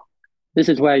market from. This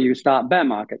is where you start bear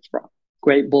markets from.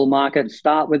 Great bull markets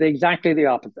start with exactly the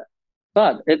opposite.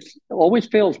 But it always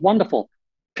feels wonderful.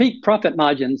 Peak profit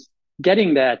margins,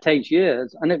 getting there takes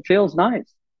years, and it feels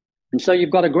nice. And so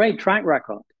you've got a great track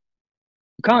record.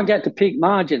 You can't get to peak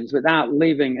margins without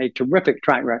leaving a terrific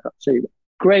track record. So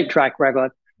great track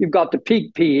record. You've got the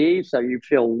peak PE, so you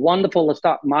feel wonderful. The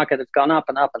stock market has gone up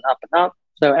and up and up and up.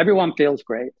 So everyone feels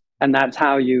great. And that's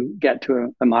how you get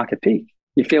to a market peak.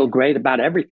 You feel great about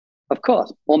everything, of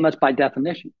course, almost by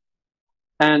definition.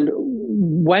 And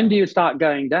when do you start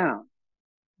going down?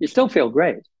 You still feel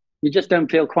great. You just don't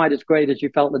feel quite as great as you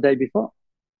felt the day before.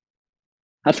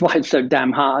 That's why it's so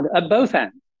damn hard at both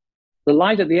ends. The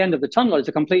light at the end of the tunnel is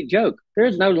a complete joke. There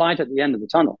is no light at the end of the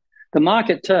tunnel. The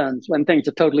market turns when things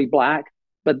are totally black,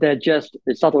 but they're just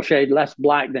a subtle shade less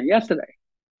black than yesterday.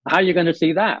 How are you going to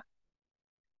see that?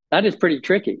 That is pretty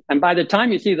tricky. And by the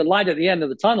time you see the light at the end of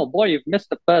the tunnel, boy, you've missed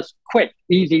the first quick,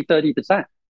 easy 30%.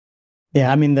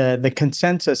 Yeah, I mean, the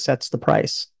consensus sets the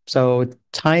price. So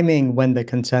timing when the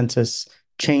consensus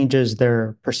changes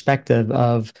their perspective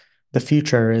of the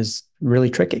future is really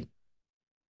tricky.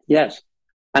 Yes.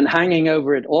 And hanging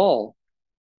over it all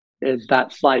is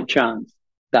that slight chance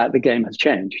that the game has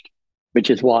changed, which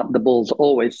is what the bulls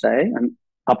always say. And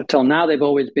up until now, they've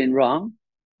always been wrong,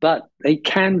 but they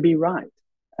can be right.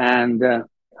 And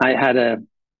I had a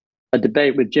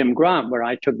debate with Jim Grant where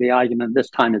I took the argument this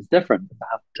time is different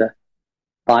about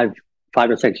five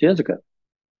or 6 years ago.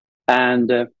 And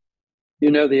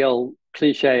you know the old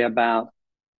cliche about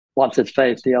what's his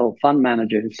face, the old fund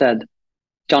manager who said,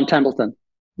 John Templeton,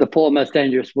 the four most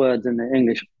dangerous words in the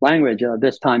English language are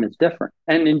this time is different.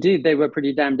 And indeed, they were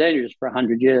pretty damn dangerous for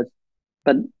 100 years.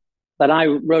 But I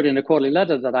wrote in a quarterly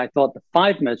letter that I thought the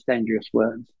five most dangerous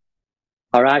words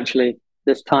are actually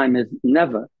this time is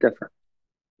never different,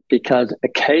 because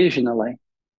occasionally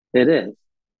it is.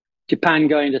 Japan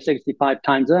going to 65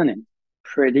 times earnings,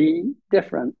 pretty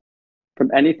different from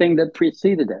anything that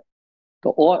preceded it.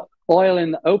 The oil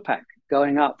in the OPEC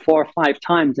going up 4 or 5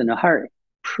 times in a hurry,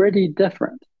 pretty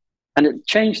different. And it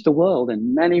changed the world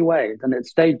in many ways, and it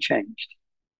stayed changed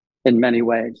in many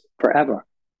ways forever.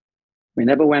 We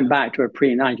never went back to a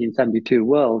pre-1972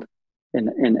 world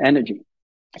in energy.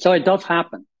 So it does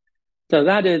happen. So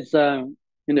that is,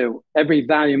 every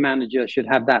value manager should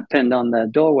have that pinned on their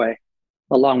doorway,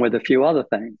 along with a few other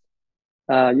things.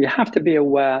 You have to be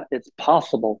aware it's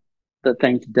possible that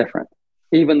things are different,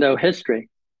 even though history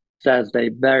says they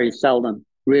very seldom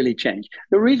really change.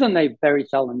 The reason they very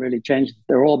seldom really change is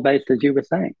they're all based, as you were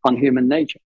saying, on human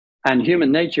nature. And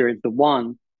human nature is the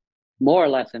one more or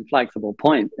less inflexible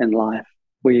point in life.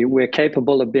 We're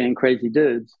capable of being crazy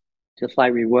dudes, just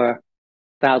like we were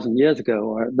 1,000 years ago,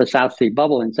 or the South Sea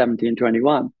bubble in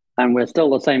 1721. And we're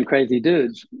still the same crazy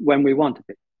dudes when we want to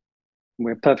be.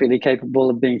 We're perfectly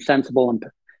capable of being sensible and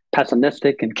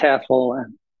pessimistic and careful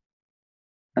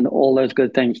and all those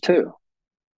good things too.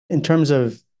 In terms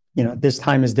of, this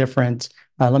time is different,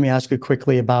 let me ask you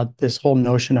quickly about this whole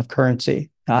notion of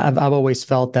currency. I've always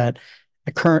felt that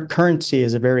a currency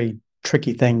is a very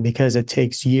tricky thing because it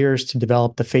takes years to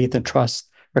develop the faith and trust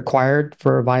required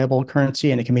for a viable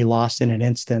currency, and it can be lost in an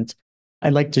instant.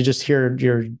 I'd like to just hear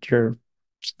your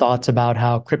thoughts about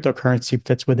how cryptocurrency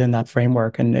fits within that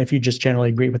framework, and if you just generally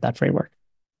agree with that framework.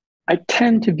 I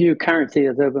tend to view currency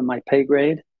as over my pay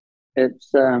grade.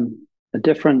 It's a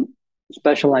different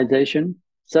specialization,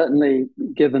 certainly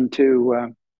given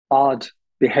to odd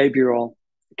behavioral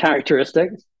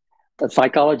characteristics. The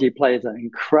psychology plays an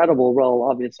incredible role,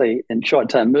 obviously, in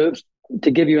short-term moves.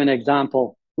 To give you an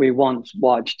example, we once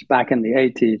watched back in the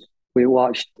 80s, we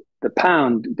watched the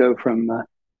pound go from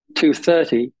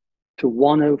 230 to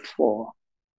 104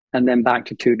 and then back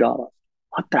to $2.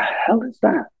 What the hell is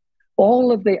that?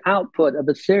 All of the output of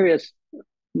a serious,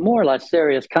 more or less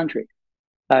serious country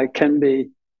can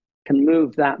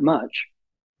move that much.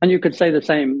 And you could say the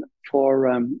same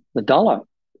for the dollar.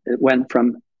 It went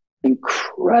from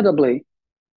incredibly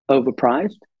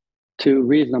overpriced to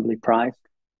reasonably priced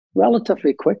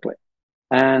relatively quickly.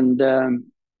 And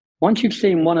once you've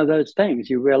seen one of those things,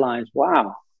 you realize,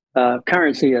 wow,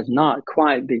 currency is not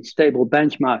quite the stable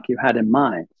benchmark you had in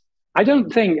mind. I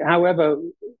don't think, however,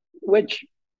 which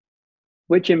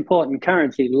important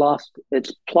currency lost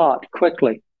its plot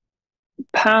quickly.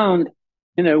 Pound,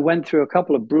 went through a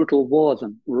couple of brutal wars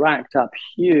and racked up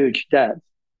huge debts.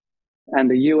 And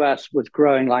the US was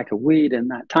growing like a weed in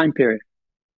that time period.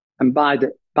 And by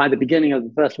the beginning of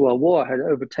the First World War, had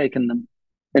overtaken them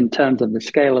in terms of the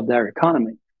scale of their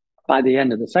economy. by the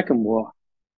end of the Second War,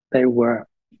 they were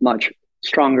much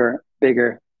stronger,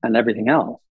 bigger, and everything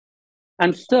else.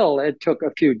 And still, it took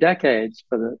a few decades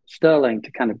for the sterling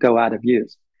to kind of go out of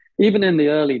use. Even in the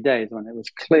early days when it was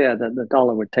clear that the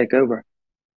dollar would take over,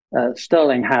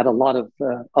 sterling had a lot of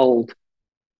old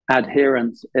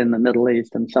adherents in the Middle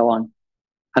East and so on,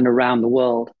 and around the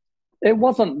world. It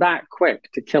wasn't that quick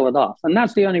to kill it off. And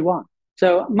that's the only one.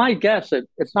 So my guess is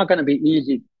it's not going to be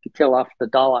easy to kill off the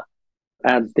dollar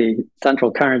as the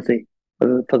central currency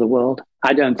for the world,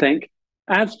 I don't think.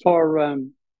 As for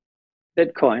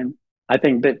Bitcoin, I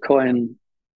think Bitcoin,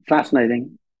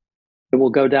 fascinating. It will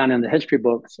go down in the history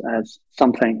books as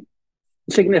something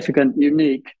significant,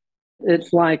 unique.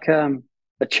 It's like a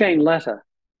chain letter,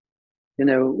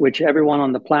 which everyone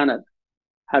on the planet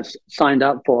has signed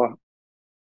up for.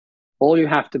 All you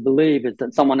have to believe is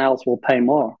that someone else will pay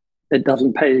more. It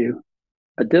doesn't pay you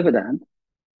a dividend,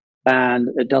 and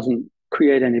it doesn't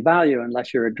create any value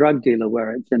unless you're a drug dealer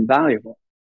where it's invaluable,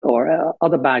 or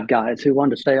other bad guys who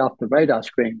want to stay off the radar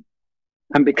screen.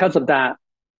 And because of that,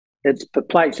 it's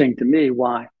perplexing to me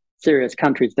why serious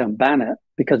countries don't ban it,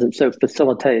 because it so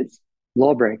facilitates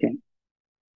law breaking.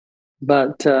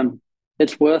 But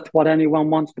it's worth what anyone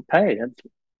wants to pay. It's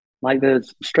like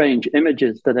those strange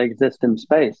images that exist in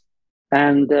space.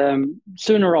 And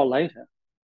sooner or later,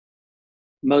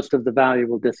 most of the value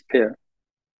will disappear.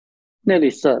 Nearly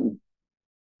certain.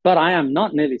 But I am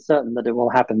not nearly certain that it will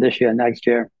happen this year, next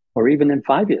year, or even in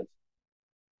 5 years.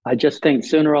 I just think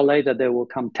sooner or later there will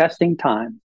come testing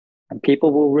time, and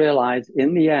people will realize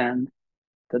in the end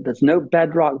that there's no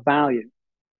bedrock value.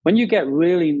 When you get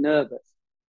really nervous,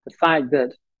 the fact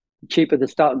that the cheaper the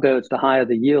stock goes, the higher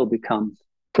the yield becomes,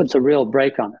 puts a real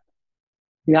brake on it.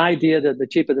 The idea that the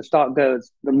cheaper the stock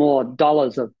goes, the more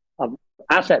dollars of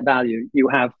asset value you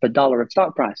have per dollar of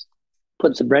stock price,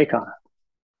 puts a brake on it.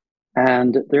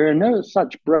 And there are no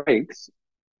such breaks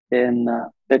in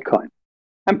Bitcoin.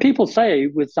 And people say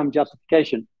with some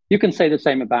justification, you can say the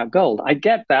same about gold. I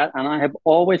get that. And I have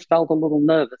always felt a little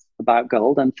nervous about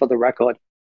gold. And for the record,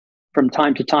 from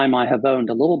time to time, I have owned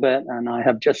a little bit, and I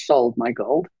have just sold my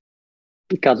gold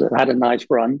because it had a nice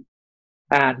run,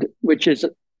 and which is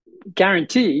a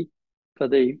guarantee for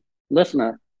the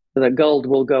listener that gold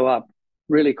will go up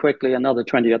really quickly, another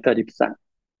 20 or 30%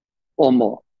 or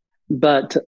more.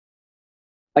 But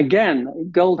again,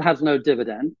 gold has no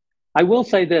dividend. I will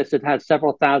say this, it has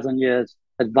several thousand years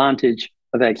advantage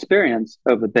of experience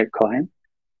over Bitcoin.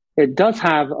 It does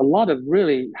have a lot of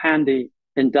really handy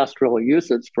industrial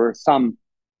uses for some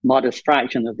modest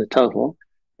fraction of the total.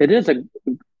 It is a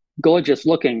gorgeous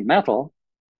looking metal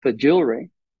for jewelry,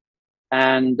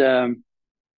 and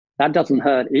that doesn't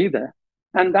hurt either.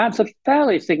 And that's a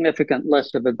fairly significant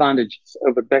list of advantages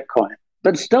over Bitcoin.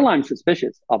 But still, I'm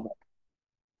suspicious of it.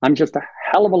 I'm just a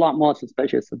hell of a lot more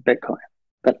suspicious of Bitcoin.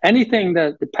 But anything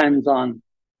that depends on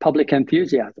public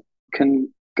enthusiasm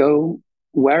can go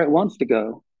where it wants to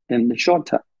go in the short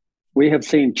term. We have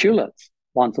seen tulips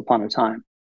once upon a time,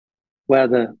 where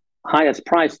the highest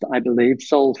priced, I believe,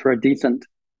 sold for a decent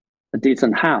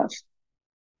house.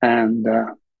 And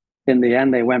in the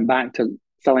end, they went back to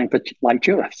selling for like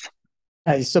tulips.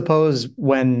 I suppose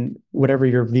when whatever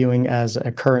you're viewing as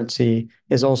a currency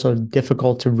is also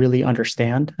difficult to really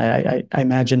understand. I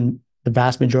imagine the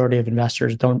vast majority of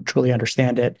investors don't truly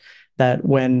understand it, that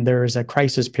when there's a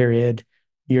crisis period,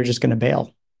 you're just going to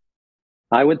bail.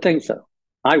 I would think so.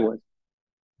 I would.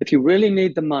 If you really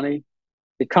need the money,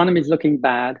 the economy's looking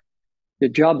bad, your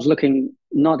job's looking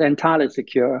not entirely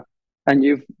secure, and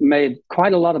you've made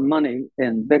quite a lot of money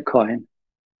in Bitcoin,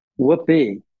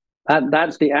 whoopee.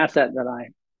 That's the asset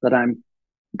that I'm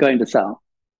going to sell.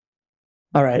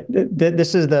 All right.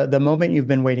 This is the moment you've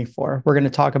been waiting for. We're going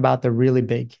to talk about the really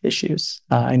big issues.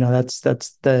 I know that's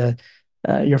the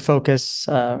your focus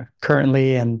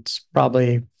currently and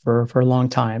probably for a long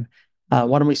time.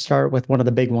 Why don't we start with one of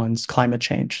the big ones, climate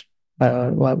change?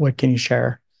 What can you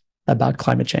share about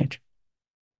climate change?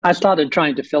 I started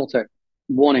trying to filter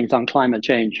warnings on climate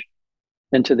change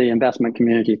into the investment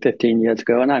community 15 years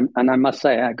ago, and I must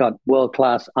say I got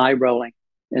world-class eye rolling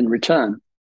in return.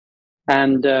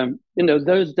 And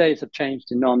those days have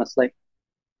changed enormously.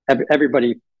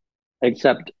 Everybody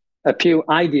except a few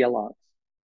ideologues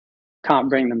can't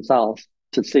bring themselves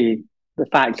to see the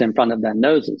facts in front of their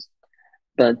noses.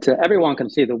 But everyone can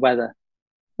see the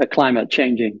climate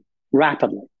changing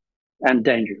rapidly and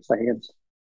dangerously.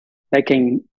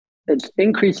 It's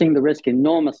increasing the risk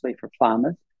enormously for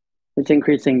farmers. It's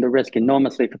increasing the risk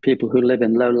enormously for people who live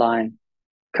in low-lying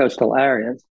coastal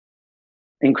areas,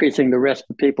 increasing the risk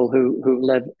for people who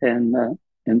live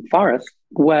in forests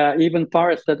where even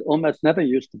forests that almost never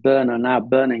used to burn are now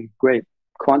burning great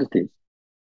quantities.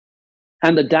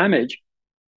 And the damage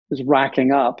is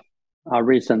racking up. Our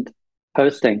recent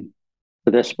posting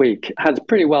for this week has a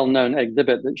pretty well-known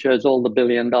exhibit that shows all the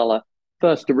billion-dollar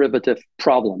first derivative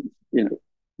problems,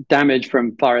 damage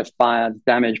from forest fires,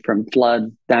 damage from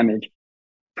floods, damage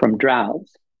from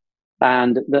droughts.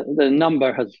 And the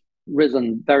number has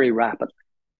risen very rapidly.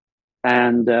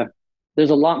 And there's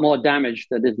a lot more damage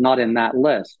that is not in that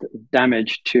list,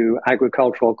 damage to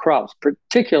agricultural crops,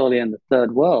 particularly in the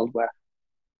third world, where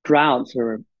droughts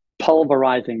are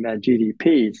pulverizing their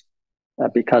GDPs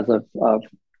because of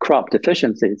crop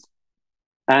deficiencies.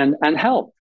 And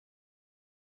health.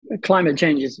 Climate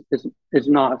change is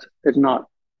not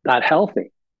that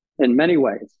healthy in many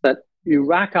ways. But you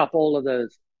rack up all of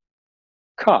those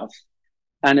costs,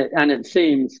 and it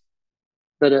seems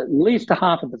that at least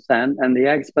 0.5%, and the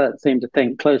experts seem to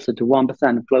think closer to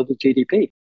 1% of global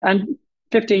GDP. And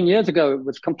 15 years ago, it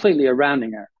was completely a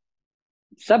rounding error.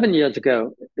 7 years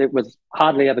ago, it was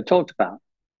hardly ever talked about.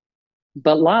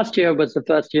 But last year was the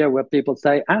first year where people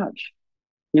say, ouch,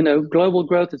 global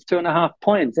growth is 2.5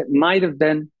 points. It might have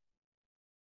been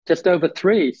just over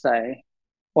 3, say,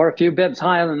 or a few bips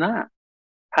higher than that,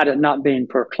 had it not been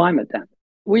for climate damage.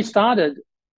 We started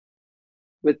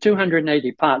with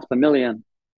 280 parts per million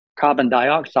carbon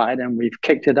dioxide, and we've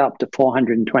kicked it up to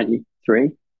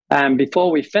 423. And before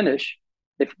we finish,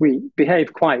 if we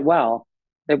behave quite well,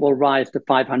 it will rise to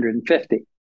 550.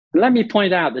 And let me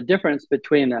point out the difference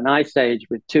between an ice age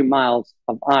with 2 miles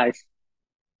of ice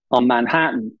on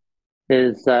Manhattan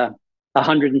is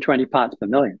 120 parts per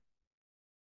million,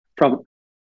 from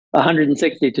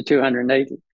 160 to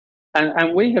 280.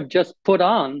 And we have just put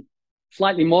on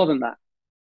slightly more than that.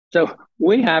 So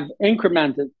we have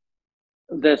incremented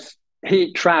this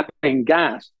heat trapping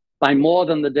gas by more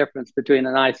than the difference between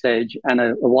an ice age and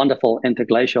a wonderful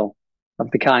interglacial of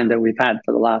the kind that we've had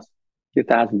for the last few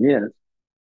thousand years.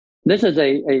 This is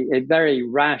a very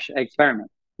rash experiment.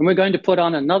 And we're going to put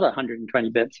on another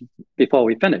 120 bits before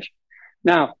we finish.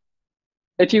 Now,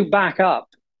 if you back up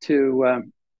to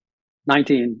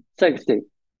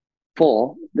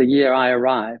 1964, the year I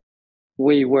arrived,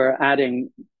 we were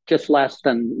adding just less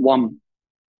than 1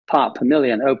 part per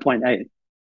million, 0.8.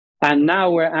 And now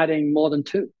we're adding more than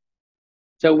 2.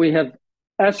 So we have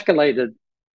escalated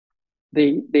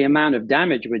the amount of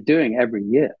damage we're doing every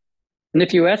year. And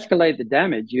if you escalate the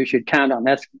damage, you should count on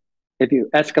if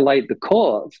you escalate the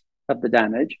cause of the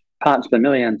damage, parts per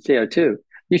million CO2,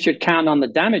 you should count on the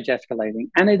damage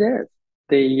escalating. And it is.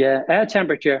 The air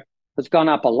temperature has gone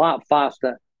up a lot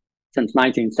faster since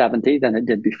 1970 than it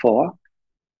did before.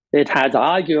 It has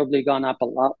arguably gone up a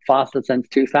lot faster since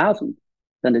 2000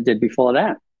 than it did before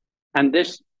that. And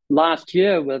this last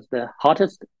year was the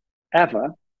hottest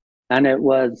ever, and it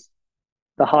was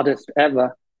the hottest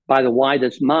ever by the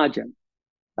widest margin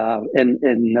for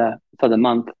the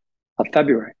month of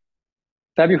February.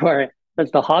 February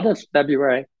was the hottest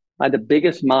February by the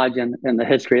biggest margin in the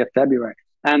history of February.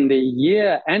 And the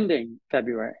year ending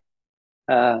February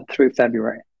through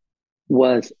February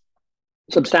was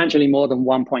substantially more than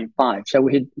 1.5. So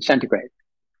we had centigrade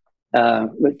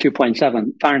with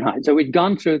 2.7 Fahrenheit. So we'd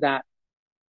gone through that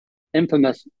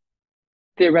infamous,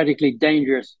 theoretically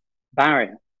dangerous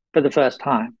barrier for the first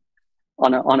time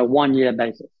on a 1-year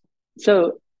basis.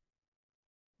 So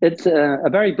it's a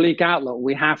very bleak outlook.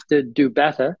 We have to do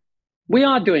better. We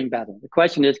are doing better. The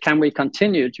question is, can we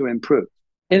continue to improve?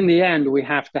 In the end, we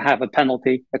have to have a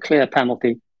penalty, a clear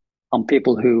penalty on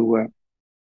people who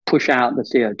push out the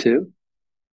CO2.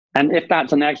 And if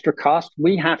that's an extra cost,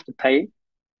 we have to pay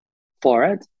for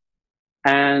it.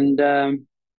 And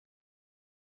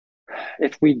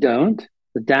if we don't,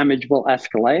 the damage will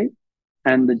escalate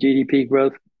and the GDP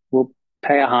growth will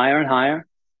pay a higher and higher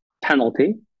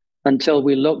penalty until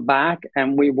we look back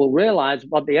and we will realize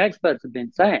what the experts have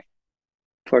been saying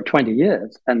for 20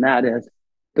 years. And that is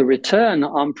the return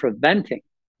on preventing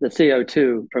the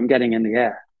CO2 from getting in the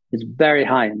air is very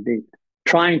high indeed.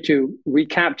 Trying to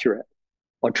recapture it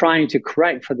or trying to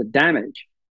correct for the damage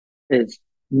is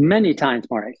many times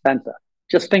more expensive.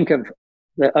 Just think of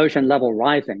the ocean level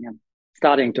rising and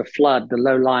starting to flood the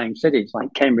low-lying cities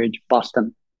like Cambridge,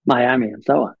 Boston, Miami, and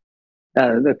so on.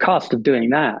 The cost of doing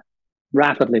that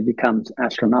rapidly becomes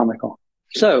astronomical.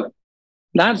 So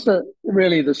that's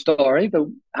really the story.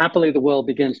 Happily, the world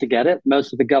begins to get it.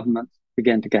 Most of the governments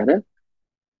begin to get it.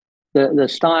 The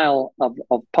style of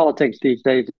politics these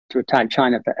days is to attack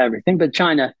China for everything, but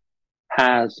China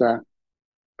has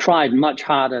tried much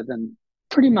harder than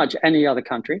pretty much any other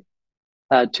country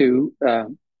to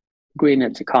green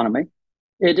its economy.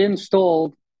 It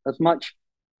installed as much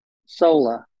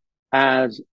solar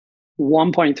as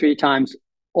 1.3 times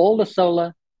all the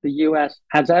solar the US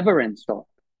has ever installed,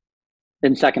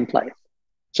 in second place.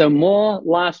 So more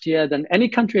last year than any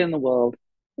country in the world,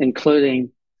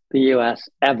 including the US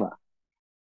ever.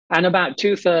 And about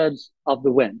two-thirds of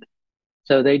the wind.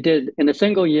 So they did, in a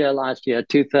single year last year,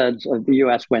 two-thirds of the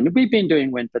US wind. We've been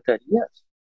doing wind for 30 years.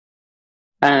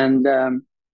 And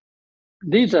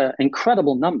these are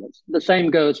incredible numbers. The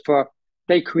same goes for,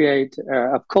 they create,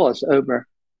 of course, over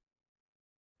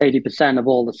 80% of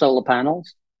all the solar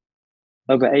panels,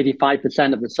 over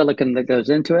 85% of the silicon that goes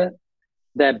into it.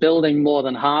 They're building more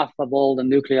than half of all the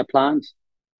nuclear plants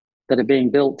that are being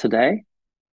built today.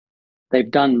 They've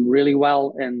done really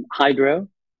well in hydro,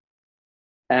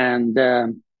 and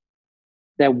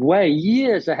they're way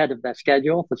years ahead of their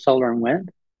schedule for solar and wind.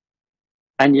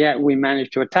 And yet we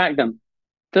managed to attack them.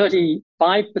 35%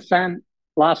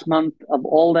 last month of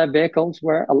all their vehicles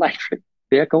were electric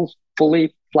vehicles,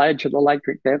 fully fledged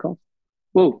electric vehicles.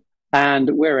 Woo. And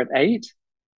we're at 8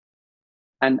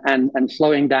 and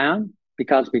slowing down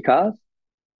because.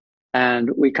 And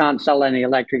we can't sell any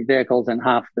electric vehicles in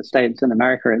half the states in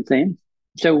America, it seems.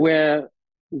 So we're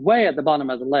way at the bottom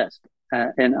of the list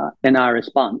in our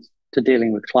response to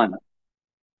dealing with climate.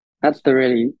 That's the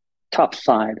really tough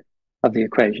side of the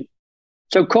equation.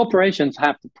 So corporations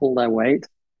have to pull their weight.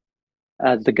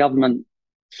 As the government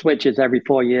switches every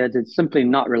 4 years, it's simply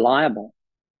not reliable.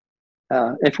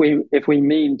 If we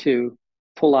mean to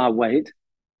pull our weight,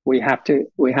 we have to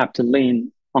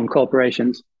lean on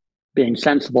corporations being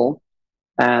sensible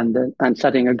and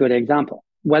setting a good example.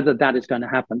 Whether that is going to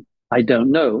happen, I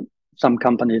don't know. Some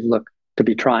companies look to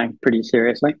be trying pretty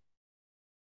seriously,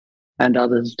 and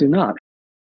others do not.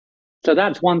 So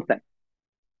that's one thing.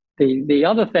 The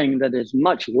other thing that is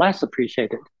much less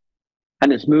appreciated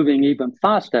and is moving even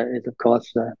faster is, of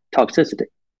course, toxicity.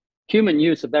 Human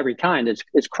use of every kind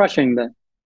is crushing the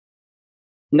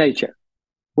nature.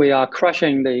 We are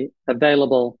crushing the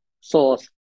available source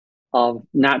of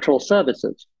natural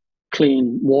services,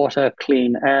 clean water,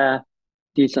 clean air,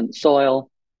 decent soil.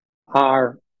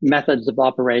 Our methods of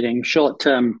operating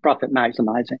short-term profit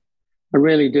maximizing are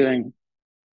really doing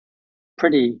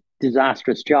pretty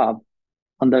disastrous job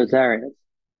on those areas.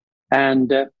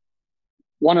 And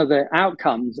one of the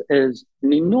outcomes is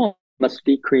an enormous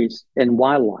decrease in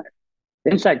wildlife.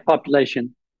 The insect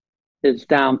population is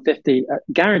down 50,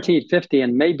 guaranteed 50,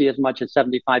 and maybe as much as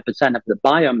 75% of the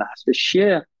biomass, the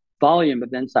sheer volume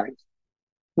of insects.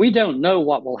 We don't know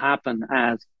what will happen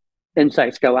as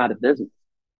insects go out of business.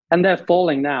 And they're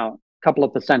falling now a couple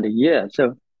of percent a year.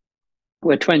 So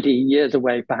we're 20 years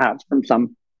away, perhaps, from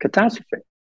some catastrophe.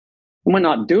 And we're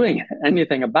not doing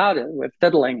anything about it. We're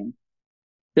fiddling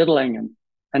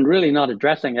and really not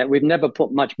addressing it. We've never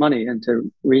put much money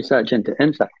into research into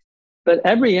insects. But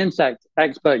every insect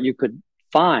expert you could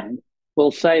find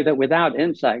will say that without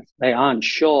insects, they aren't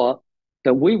sure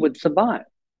that we would survive.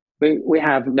 We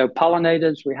have no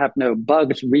pollinators. We have no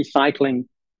bugs recycling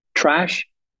trash,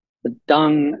 the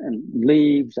dung and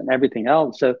leaves and everything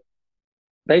else. So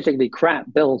basically crap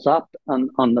builds up on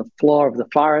the floor of the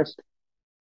forest.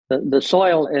 The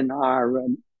soil in our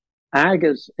ag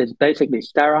is basically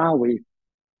sterile. We,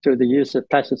 through the use of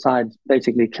pesticides,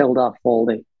 basically killed off or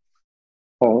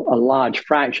a large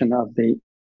fraction of the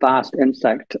vast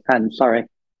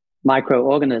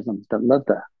microorganisms that live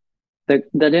there,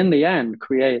 that in the end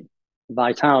create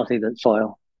vitality that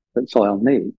soil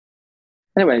needs.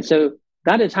 Anyway, so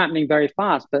that is happening very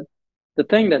fast. But the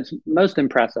thing that's most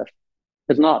impressive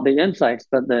is not the insects,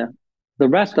 but the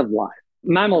rest of life.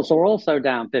 Mammals are also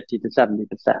down 50 to 70%.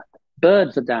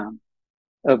 Birds are down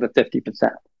over 50%.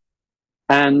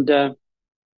 And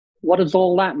what does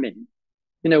all that mean?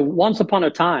 You know, once upon a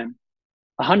time,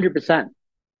 100%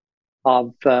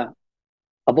 of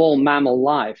all mammal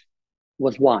life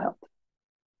was wild.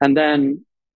 And then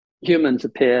humans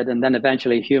appeared, and then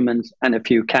eventually humans and a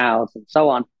few cows and so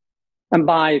on. And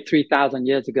by 3,000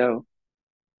 years ago,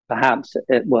 perhaps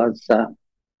it was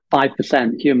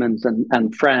 5% humans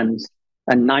and friends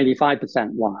and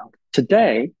 95% wild.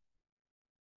 Today,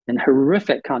 in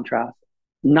horrific contrast,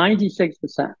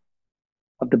 96%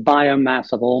 of the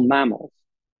biomass of all mammals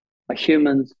are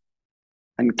humans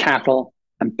and cattle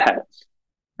and pets,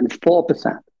 and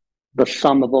 4% the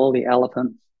sum of all the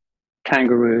elephants,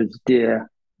 kangaroos, deer,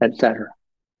 etc.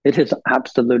 It is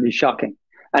absolutely shocking.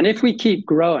 And if we keep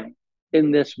growing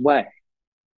in this way,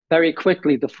 very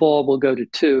quickly the 4 will go to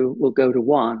 2, will go to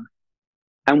 1,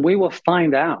 and we will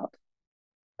find out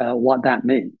what that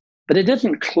means. But it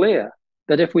isn't clear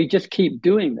that if we just keep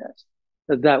doing this,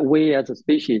 that we as a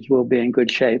species will be in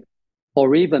good shape,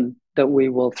 or even that we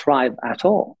will thrive at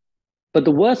all. But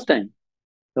the worst thing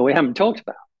that we haven't talked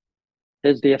about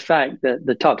is the effect that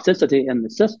the toxicity in the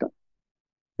system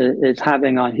is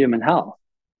having on human health.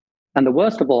 And the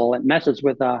worst of all, it messes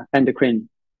with our endocrine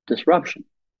disruption.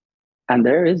 And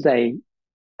there is a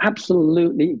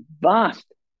absolutely vast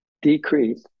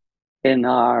decrease in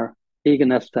our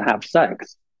eagerness to have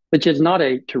sex, which is not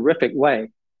a terrific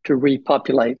way to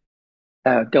repopulate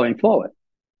going forward.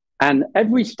 And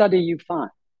every study you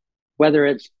find, whether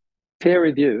it's peer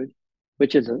reviewed,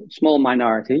 which is a small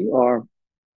minority, or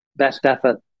best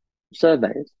effort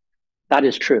surveys, that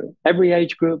is true. Every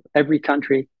age group, every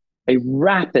country, a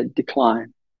rapid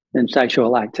decline in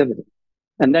sexual activity.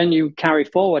 And then you carry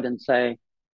forward and say,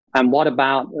 and what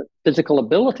about physical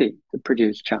ability to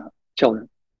produce children?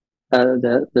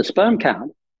 The sperm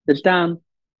count is down,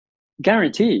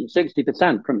 guaranteed,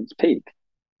 60% from its peak.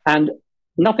 And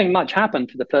nothing much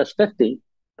happened for the first 50,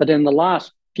 but in the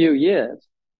last few years,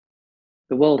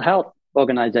 the World Health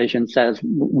Organization says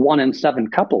 1 in 7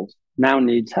 couples now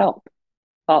needs help,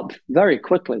 up very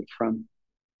quickly from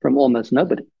almost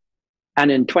nobody. And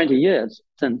in 20 years,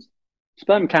 since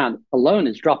sperm count alone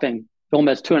is dropping to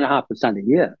almost 2.5% a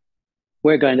year,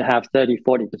 we're going to have 30,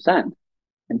 40%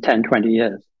 in 10, 20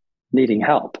 years needing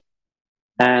help.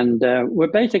 And we're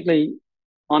basically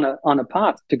on a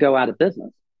path to go out of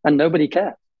business, and nobody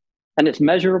cares. And it's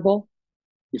measurable.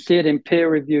 You see it in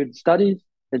peer-reviewed studies.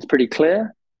 It's pretty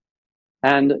clear.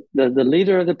 And the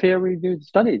leader of the peer-reviewed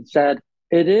study said,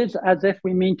 it is as if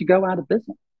we mean to go out of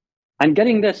business. And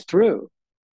getting this through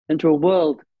into a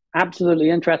world absolutely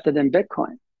interested in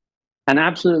Bitcoin and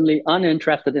absolutely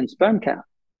uninterested in sperm count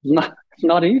is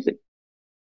not easy.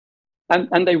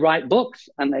 And they write books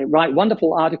and they write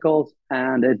wonderful articles,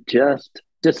 and it just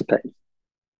dissipates,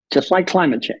 just like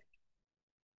climate change.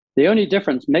 The only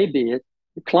difference may be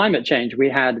climate change, we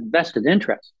had vested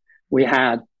interests. We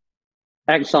had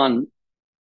Exxon,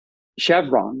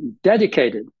 Chevron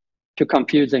dedicated to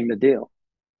confusing the deal,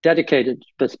 dedicated to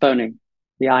postponing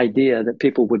the idea that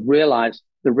people would realize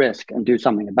the risk and do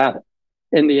something about it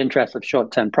in the interest of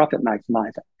short-term profit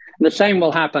maximizing. And the same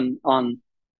will happen on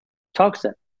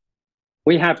toxic.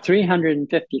 We have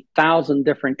 350,000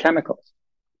 different chemicals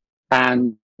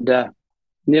and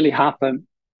nearly 500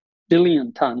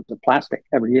 billion tons of plastic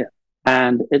every year.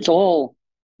 And it's all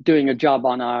doing a job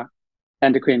on our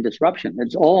endocrine disruption.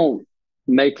 It's all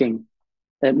making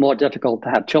it more difficult to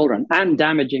have children and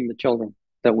damaging the children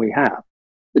that we have.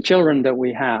 The children that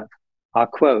we have are,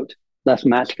 quote, less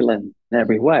masculine in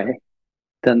every way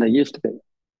than they used to be,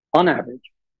 on average.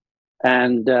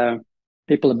 And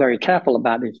people are very careful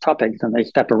about these topics and they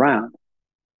step around.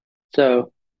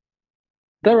 So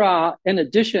there are, in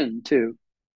addition to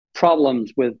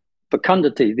problems with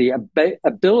fecundity, the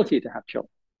ability to have children,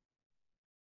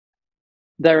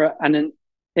 there are, and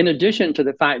in addition to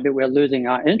the fact that we're losing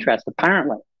our interest,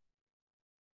 apparently,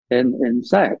 in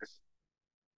sex,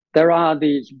 there are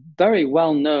these very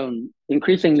well-known,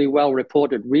 increasingly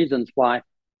well-reported reasons why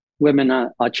women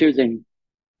are choosing,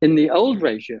 in the old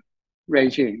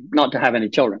regime, not to have any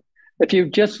children. If you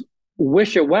just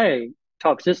wish away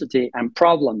toxicity and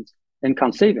problems in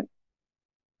conceiving,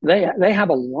 they have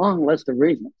a long list of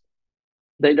reasons.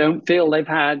 They don't feel they've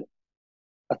had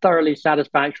a thoroughly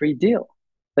satisfactory deal.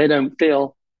 They don't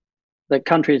feel that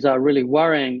countries are really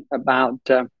worrying about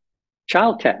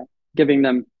childcare, giving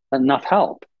them enough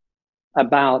help,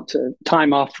 about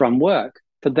time off from work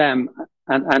for them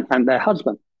and their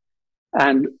husband.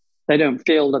 And they don't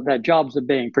feel that their jobs are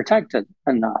being protected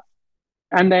enough.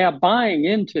 And they are buying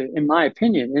into, in my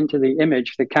opinion, into the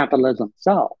image that capitalism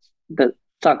sells, that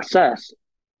success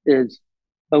is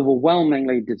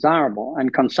overwhelmingly desirable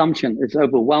and consumption is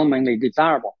overwhelmingly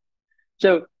desirable.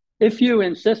 So if you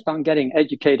insist on getting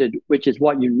educated, which is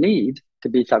what you need to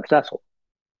be successful,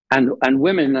 and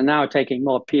women are now taking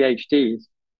more PhDs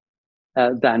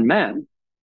than men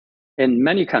in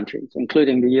many countries,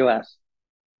 including the US,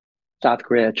 South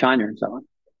Korea, China, and so on.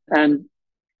 And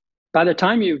by the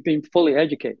time you've been fully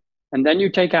educated, and then you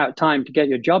take out time to get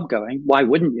your job going, why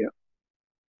wouldn't you?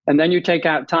 And then you take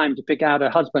out time to pick out a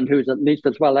husband who's at least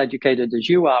as well educated as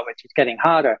you are, which is getting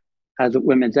harder as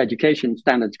women's education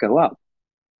standards go up.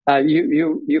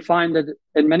 You find that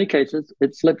in many cases,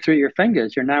 it slipped through your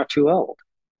fingers. You're now too old.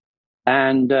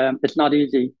 And it's not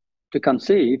easy to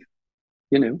conceive,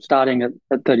 starting at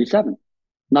 37.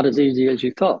 Not as easy as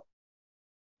you thought.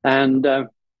 And the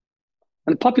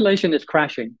population is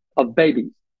crashing of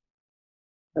babies.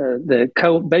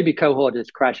 The baby cohort is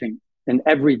crashing in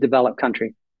every developed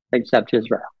country except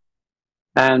Israel.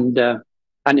 And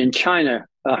in China,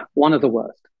 one of the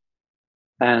worst.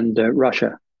 And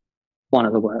Russia, one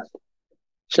of the worst.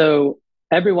 So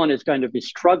everyone is going to be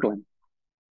struggling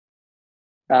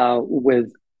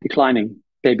with declining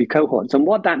baby cohorts. And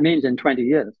what that means in 20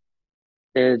 years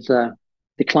is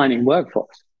declining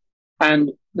workforce.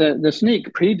 And the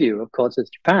sneak preview, of course, is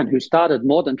Japan, who started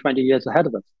more than 20 years ahead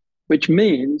of us, which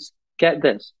means, get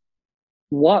this,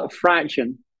 what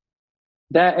fraction,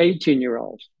 their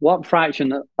 18-year-olds, what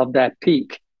fraction of their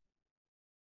peak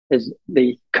is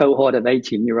the cohort of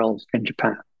 18-year-olds in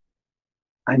Japan?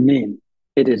 I mean,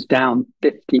 it is down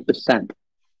 50%.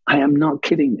 I am not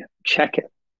kidding you. Check it.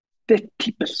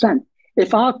 50%.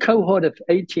 If our cohort of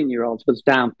 18-year-olds was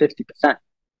down 50%,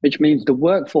 which means the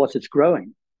workforce is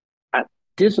growing at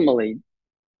dismally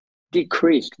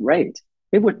decreased rate,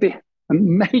 it would be a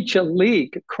major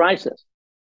league crisis.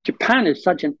 Japan is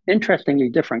such an interestingly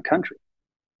different country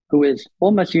who is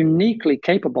almost uniquely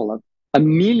capable of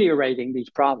ameliorating these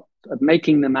problems, of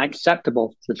making them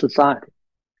acceptable to society.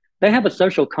 They have a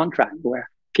social contract where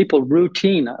people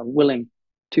routine are willing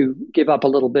to give up a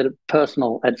little bit of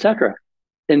personal, etc.,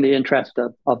 in the interest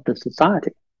of the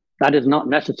society. That is not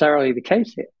necessarily the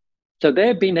case here. So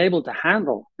they've been able to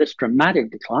handle this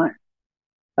dramatic decline,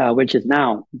 which is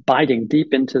now biting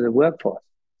deep into the workforce.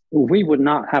 We would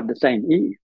not have the same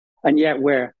ease. And yet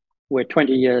we're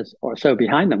 20 years or so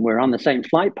behind them. We're on the same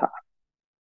flight path.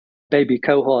 Baby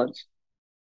cohorts,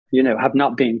 have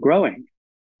not been growing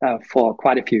for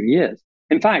quite a few years.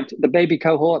 In fact, the baby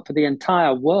cohort for the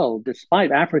entire world,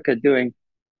 despite Africa doing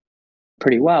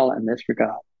pretty well in this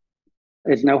regard,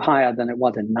 is no higher than it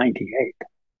was in 98.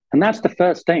 And that's the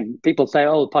first thing. People say,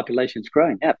 oh, the population's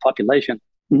growing. Yeah, population,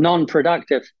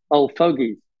 non-productive old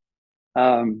fogies,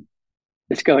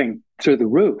 is going through the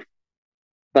roof.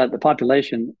 But the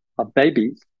population of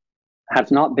babies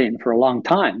has not been for a long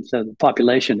time. So the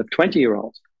population of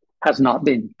 20-year-olds has not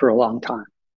been for a long time.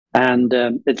 And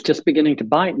it's just beginning to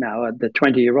bite now at the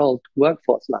 20-year-old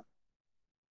workforce level.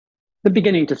 They're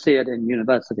beginning to see it in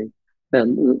university,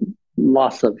 the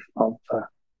loss of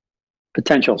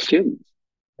potential students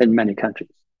in many countries.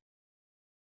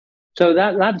 So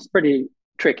that's pretty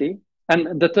tricky.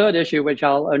 And the third issue, which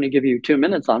I'll only give you 2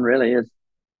 minutes on really, is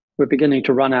we're beginning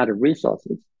to run out of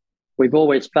resources. We've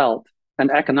always felt,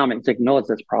 and economics ignores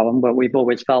this problem, but we've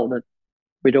always felt that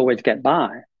we'd always get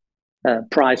by.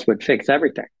 Price would fix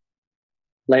everything.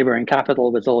 Labor and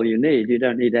capital was all you need. You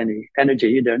don't need any energy.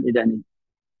 You don't need any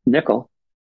nickel.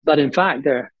 But in fact,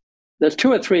 there's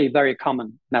 2 or 3 very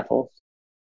common metals.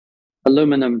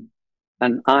 Aluminum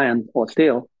and iron or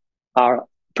steel are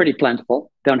pretty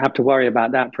plentiful. Don't have to worry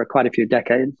about that for quite a few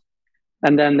decades.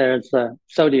 And then there's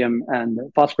sodium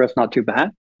and phosphorus, not too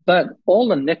bad. But all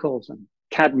the nickels and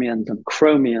cadmiums and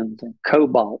chromiums and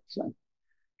cobalts and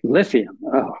lithium,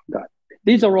 oh God,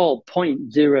 these are all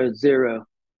 0.002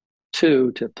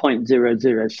 to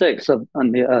 0.006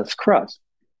 on the Earth's crust.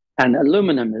 And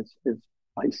aluminum is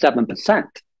like 7%,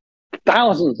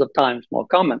 thousands of times more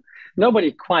common.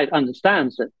 Nobody quite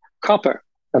understands that copper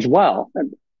as well.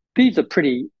 And these are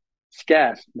pretty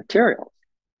scarce materials.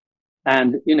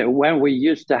 And, when we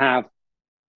used to have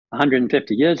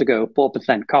 150 years ago,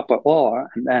 4% copper ore,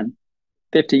 and then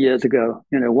 50 years ago,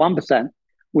 1%,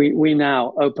 we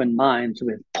now open mines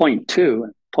with 0.2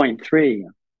 and 0.3,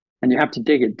 and you have to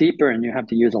dig it deeper and you have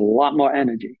to use a lot more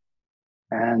energy.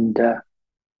 And,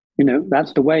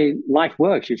 that's the way life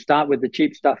works. You start with the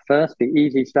cheap stuff first, the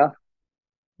easy stuff,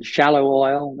 the shallow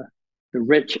oil, the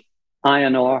rich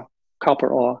iron ore, copper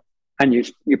ore, and you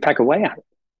peck away at it.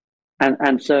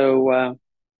 And so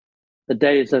the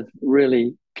days of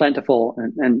really plentiful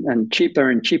and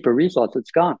cheaper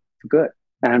resources gone for good.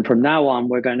 And from now on,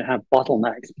 we're going to have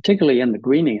bottlenecks, particularly in the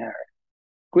greening area.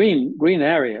 Green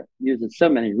area uses so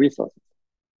many resources,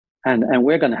 and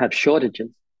we're going to have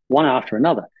shortages one after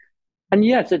another. And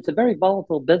yes, it's a very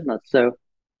volatile business. So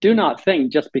do not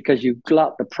think just because you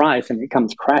glut the price and it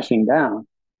comes crashing down,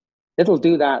 it'll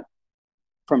do that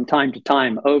from time to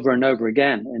time over and over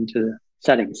again into the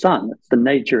setting sun. It's the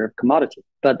nature of commodity.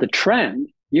 But the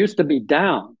trend used to be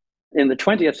down. In the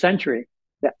 20th century,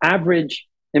 the average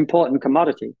important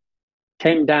commodity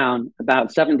came down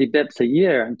about 70 bips a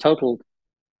year and totaled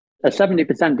a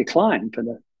 70% decline for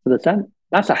the cent.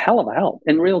 That's a hell of a help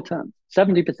in real terms.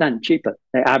 70% cheaper,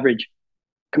 the average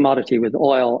commodity with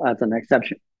oil as an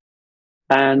exception.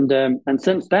 And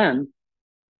since then,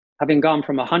 having gone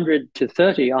from 100 to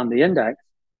 30 on the index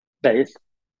base,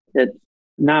 it's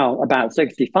now about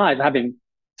 65, having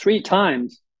 3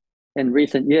 times in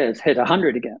recent years hit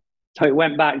 100 again. So it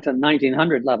went back to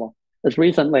 1900 level as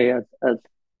recently as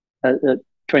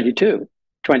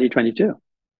 2022.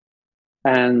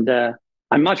 And I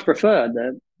much prefer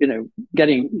the,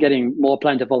 getting more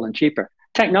plentiful and cheaper.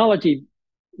 Technology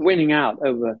winning out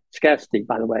over scarcity,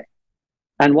 by the way.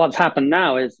 And what's happened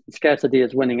now is scarcity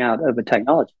is winning out over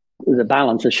technology. The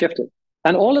balance has shifted.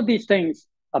 And all of these things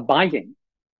are biting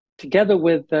together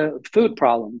with food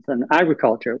problems and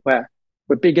agriculture, where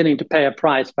we're beginning to pay a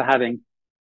price for having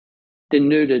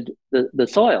denuded the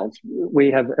soils.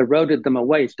 We have eroded them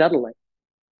away steadily.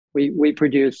 We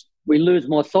lose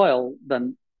more soil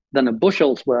than a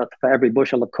bushel's worth for every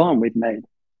bushel of corn we've made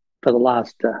for the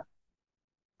last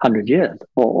 100 years,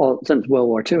 or since World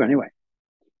War II anyway.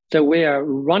 So we are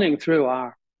running through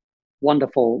our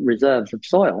wonderful reserves of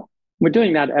soil. We're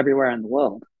doing that everywhere in the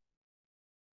world,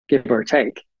 give or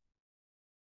take.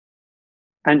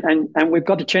 And we've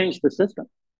got to change the system.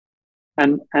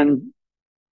 And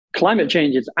climate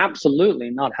change is absolutely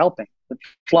not helping. The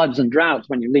floods and droughts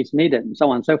when you least need it, and so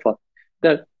on and so forth.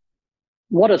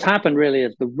 What has happened really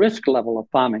is the risk level of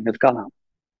farming has gone up.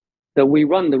 That we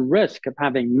run the risk of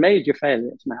having major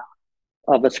failures now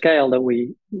of a scale that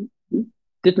we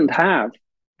didn't have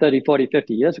 30, 40,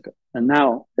 50 years ago. And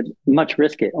now it's much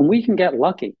riskier. And we can get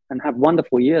lucky and have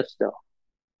wonderful years still.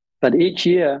 But each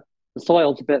year, the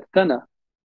soil's a bit thinner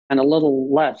and a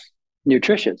little less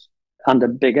nutritious under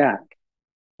big ag.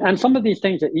 And some of these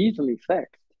things are easily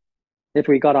fixed if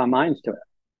we got our minds to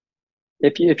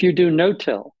it. If you do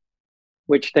no-till,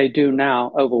 which they do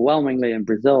now overwhelmingly in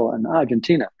Brazil and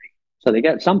Argentina, so they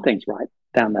get some things right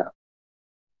down there,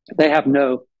 they have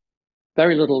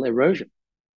very little erosion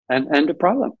and a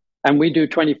problem. And we do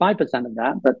 25% of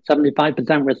that, but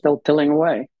 75% we're still tilling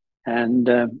away. And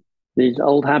these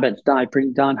old habits die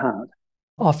pretty darn hard.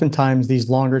 Oftentimes, these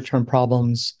longer term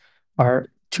problems are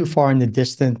too far in the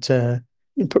distance to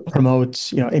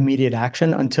promote, immediate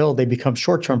action until they become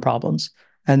short term problems,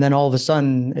 and then all of a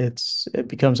sudden it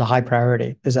becomes a high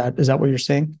priority. Is that what you're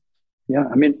saying? Yeah,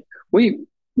 I mean, we,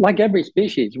 like every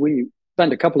species, we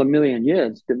spend a couple of million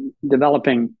years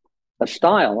developing a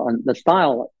style, and the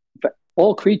style for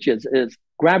all creatures is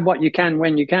grab what you can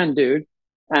when you can, dude,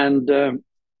 and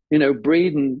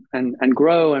breed and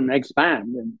grow and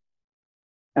expand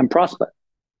and prosper.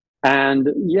 And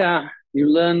yeah, you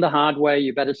learn the hard way.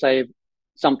 You better save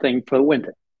something for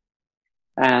winter.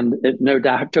 And it no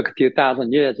doubt took a few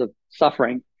thousand years of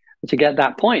suffering to get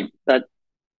that point. But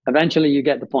eventually you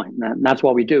get the point, and that's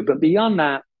what we do. But beyond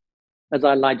that, as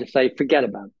I like to say, forget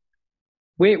about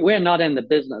it. We're not in the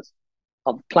business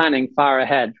of planning far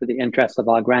ahead for the interests of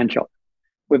our grandchildren.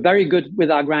 We're very good with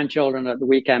our grandchildren at the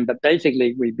weekend, but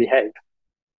basically we behave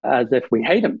as if we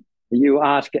hate them. You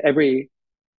ask every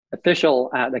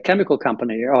official at the chemical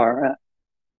company or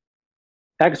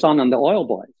Exxon and the oil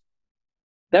boys,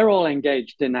 they're all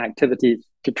engaged in activities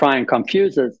to try and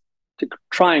confuse us, to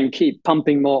try and keep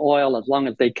pumping more oil as long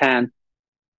as they can.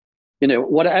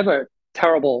 Whatever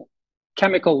terrible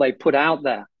chemical they put out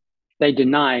there, they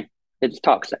deny it's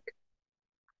toxic.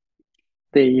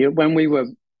 When we were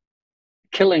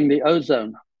killing the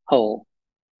ozone hole,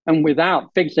 and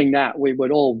without fixing that, we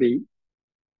would all be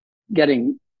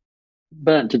getting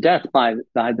burnt to death by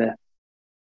the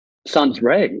sun's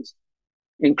rays,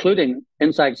 including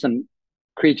insects and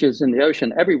creatures in the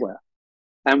ocean everywhere.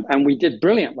 And we did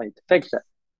brilliantly to fix it.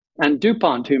 And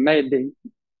DuPont, who made the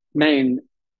main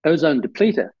ozone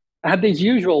depleter, had these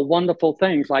usual wonderful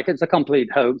things like it's a complete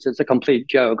hoax, it's a complete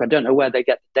joke, I don't know where they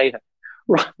get the data,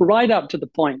 right up to the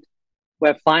point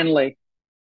where finally,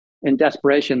 in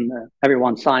desperation,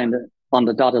 everyone signed it on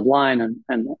the dotted line,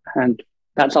 and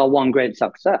that's our one great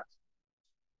success.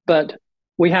 But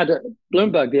we had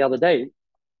Bloomberg the other day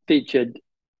featured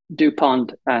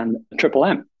DuPont and Triple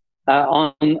M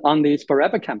on these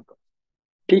forever chemicals,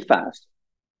 PFAS.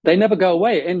 They never go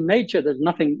away. In nature, there's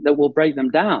nothing that will break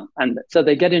them down. And so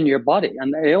they get in your body.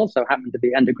 And they also happen to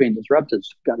be endocrine disruptors,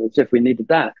 as if we needed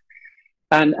that.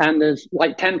 And there's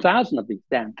like 10,000 of these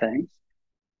damn things.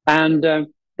 And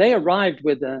they arrived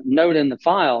with a note in the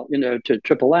file, to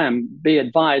Triple M, be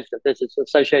advised that this is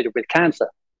associated with cancer.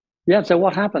 Yeah, so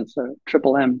what happens? So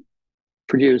Triple M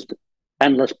produced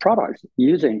endless products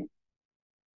using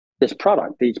this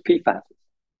product, these PFAS.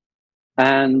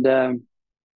 And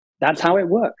that's how it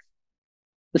works.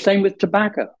 The same with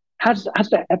tobacco. Has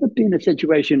there ever been a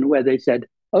situation where they said,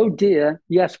 oh dear,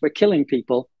 yes, we're killing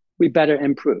people, we better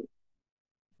improve?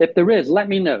 If there is, let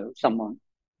me know, someone,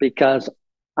 because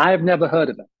I have never heard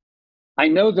of it. I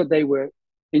know that they were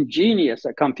ingenious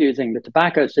at confusing the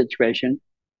tobacco situation,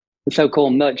 the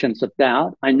so-called merchants of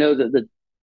doubt. I know that the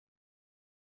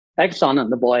Exxon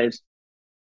and the boys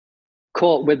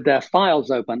caught with their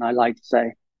files open, I like to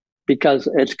say, because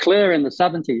it's clear in the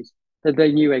 70s that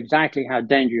they knew exactly how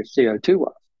dangerous CO2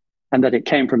 was and that it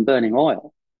came from burning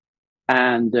oil.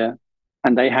 And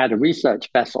they had a research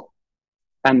vessel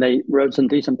and they wrote some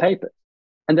decent papers.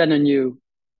 And then a new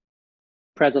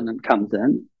president comes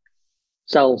in,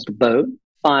 sells the boat,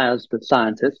 fires the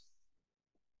scientists,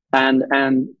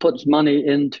 and puts money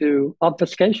into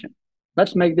obfuscation.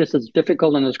 Let's make this as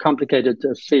difficult and as complicated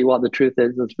to see what the truth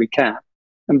is as we can,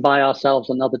 and buy ourselves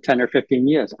another 10 or 15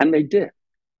 years. And they did.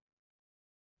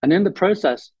 And in the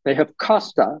process, they have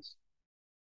cost us,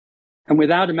 and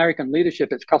without American leadership,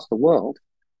 it's cost the world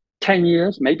 10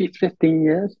 years, maybe 15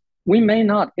 years. We may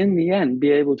not, in the end,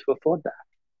 be able to afford that.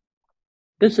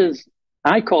 This is,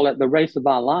 I call it the race of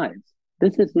our lives.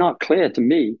 This is not clear to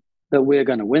me that we're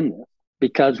going to win this,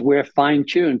 because we're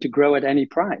fine-tuned to grow at any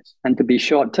price and to be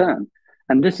short-term.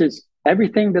 And this is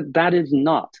everything that is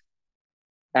not.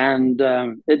 And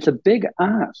it's a big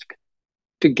ask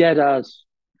to get us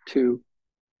to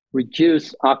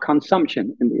reduce our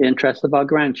consumption in the interest of our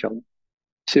grandchildren,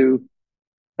 to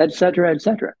et cetera, et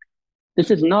cetera. This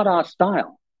is not our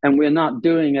style, and we're not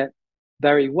doing it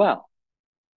very well.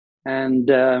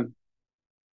 And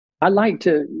I like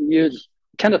to use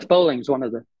Kenneth Bowling's one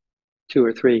of the 2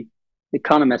 or 3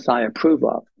 economists I approve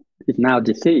of. He's now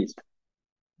deceased,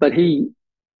 but he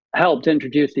helped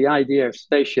introduce the idea of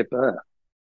spaceship Earth.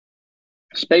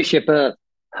 Spaceship Earth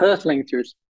hurtling through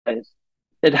space.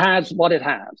 It has what it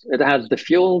has. It has the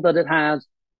fuel that it has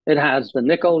the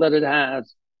nickel that it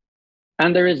has,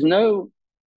 and there is no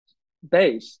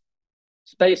space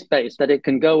base that it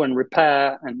can go and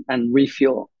repair and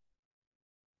refuel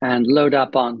and load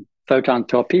up on photon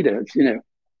torpedoes.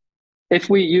 If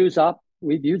we use up,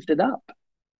 we've used it up.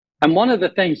 And one of the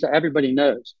things that everybody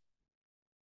knows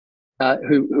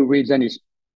who reads any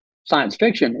science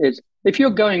fiction is, if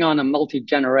you're going on a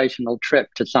multi-generational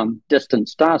trip to some distant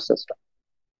star system,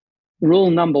 rule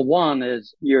number 1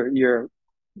 is your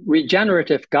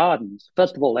regenerative gardens.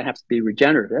 First of all, they have to be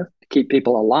regenerative to keep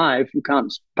people alive. You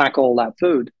can't pack all that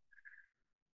food.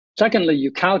 Secondly,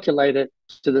 you calculate it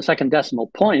to the second decimal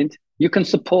point, you can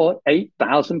support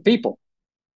 8,000 people.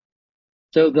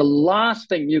 So the last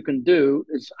thing you can do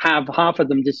is have half of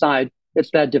them decide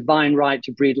it's their divine right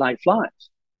to breed like flies.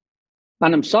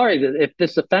 And I'm sorry that if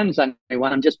this offends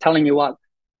anyone, I'm just telling you what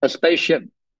a spaceship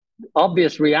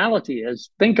obvious reality is.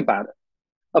 Think about it.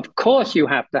 Of course, you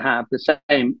have to have the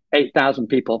same 8,000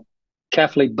 people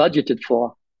carefully budgeted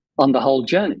for on the whole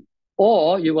journey,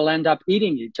 or you will end up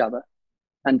eating each other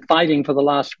and fighting for the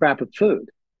last scrap of food.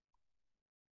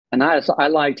 And as I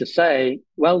like to say,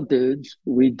 well, dudes,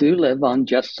 we do live on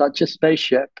just such a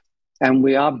spaceship, and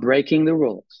we are breaking the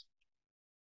rules.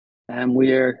 And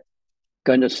we're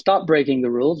going to stop breaking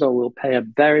the rules, or we'll pay a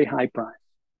very high price.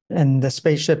 And the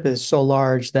spaceship is so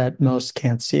large that most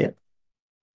can't see it.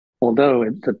 Although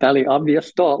it's a fairly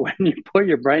obvious thought when you put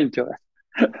your brain to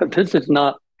it. This is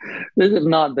not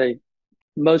the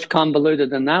most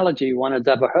convoluted analogy one has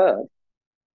ever heard.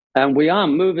 And we are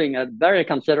moving at very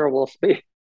considerable speed,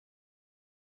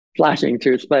 flashing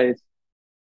through space.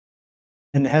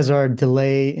 And has our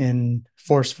delay in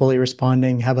forcefully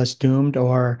responding have us doomed,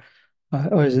 or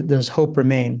does hope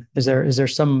remain? Is there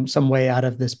some way out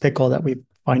of this pickle that we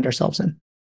find ourselves in?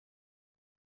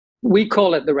 We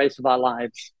call it the race of our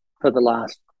lives for the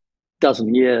last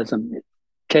dozen years, and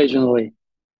occasionally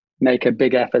make a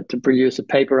big effort to produce a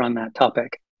paper on that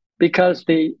topic, because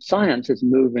the science is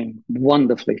moving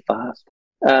wonderfully fast.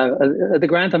 The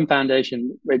Grantham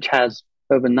Foundation, which has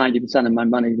over 90% of my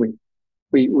money,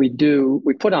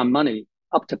 we put our money,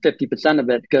 up to 50% of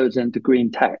it goes into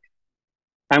green tech.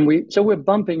 And we're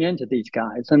bumping into these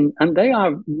guys, and they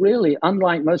are really,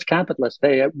 unlike most capitalists,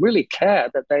 they really care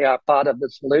that they are part of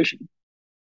the solution.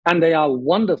 And they are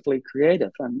wonderfully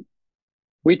creative. And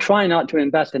we try not to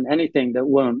invest in anything that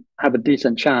won't have a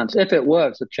decent chance, if it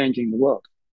works, of changing the world.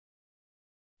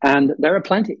 And there are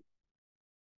plenty.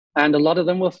 And a lot of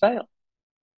them will fail.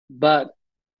 But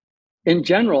in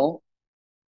general,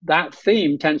 that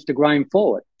theme tends to grind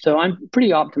forward. So I'm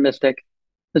pretty optimistic.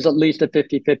 There's at least a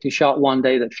 50-50 shot one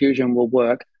day that fusion will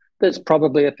work. There's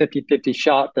probably a 50-50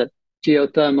 shot that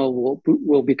geothermal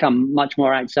will become much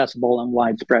more accessible and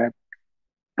widespread.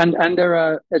 And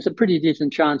there's a pretty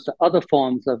decent chance that other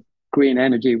forms of green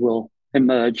energy will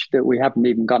emerge that we haven't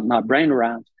even gotten our brain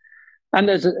around. And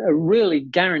there's a really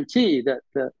guarantee that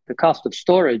the cost of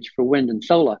storage for wind and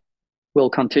solar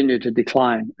will continue to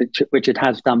decline, which it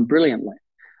has done brilliantly.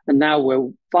 And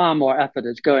now far more effort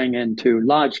is going into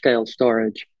large-scale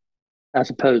storage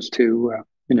as opposed to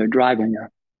driving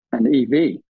an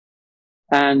EV.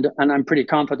 And I'm pretty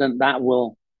confident that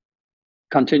will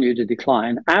continue to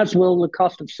decline, as will the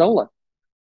cost of solar.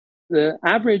 The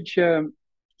average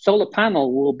solar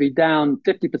panel will be down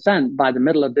 50% by the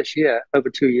middle of this year, over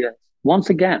 2 years, once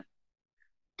again.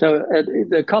 So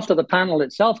the cost of the panel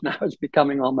itself now is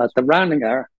becoming almost a rounding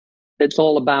error. it's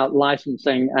all about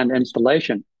licensing and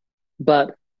installation.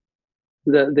 But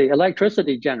the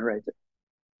electricity generated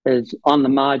is on the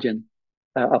margin,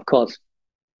 of course,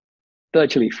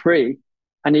 virtually free.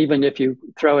 And even if you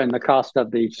throw in the cost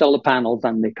of the solar panels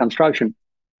and the construction,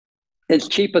 it's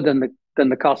cheaper than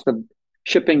the cost of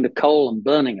shipping the coal and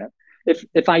burning it.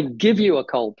 If I give you a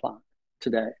coal plant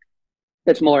today,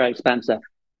 it's more expensive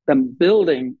than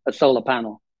building a solar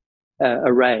panel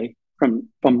array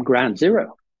from ground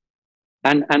zero.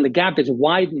 And the gap is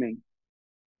widening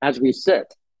as we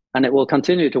sit, and it will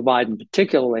continue to widen,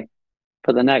 particularly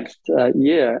for the next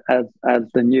year as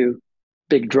the new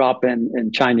big drop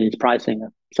in Chinese pricing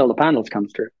of solar panels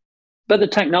comes through. But the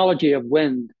technology of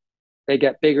wind, they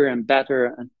get bigger and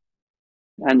better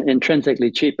and intrinsically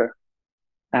cheaper,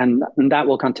 and that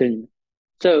will continue.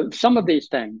 So some of these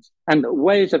things and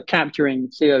ways of capturing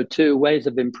CO2, ways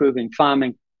of improving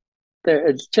farming, there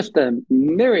is just a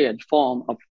myriad form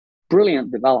of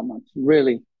brilliant developments,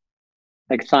 really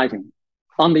exciting.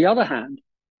 On the other hand,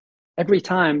 every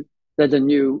time there's a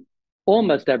new,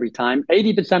 almost every time,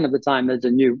 80% of the time there's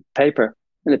a new paper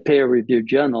in a peer-reviewed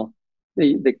journal,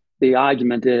 the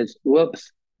argument is,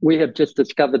 whoops, we have just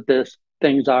discovered this,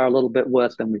 things are a little bit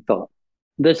worse than we thought.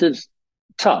 This is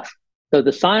tough. So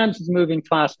the science is moving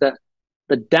faster,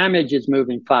 the damage is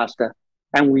moving faster,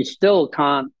 and we still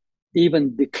can't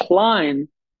even decline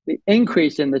the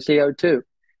increase in the CO2.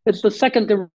 It's the second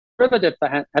derivative,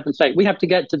 for heaven's sake. We have to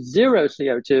get to zero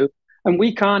CO2, and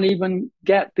we can't even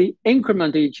get the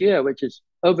increment each year, which is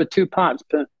over 2 parts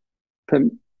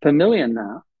per million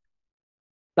now.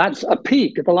 That's a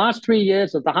peak. The last 3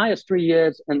 years are the highest 3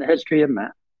 years in the history of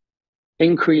man,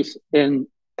 increase in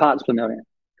parts per million.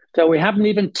 So we haven't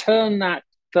even turned that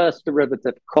first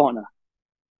derivative corner.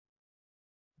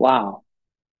 Wow.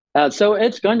 So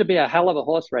it's going to be a hell of a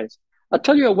horse race. I'll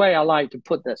tell you a way I like to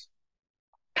put this,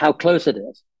 how close it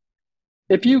is.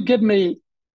 If you give me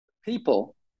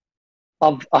people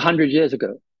of 100 years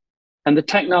ago and the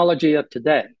technology of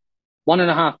today,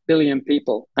 1.5 billion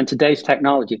people and today's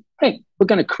technology, hey, we're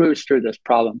going to cruise through this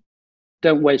problem.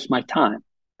 Don't waste my time.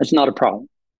 It's not a problem.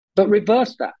 But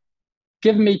reverse that.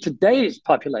 Give me today's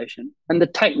population and the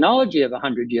technology of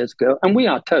 100 years ago, and we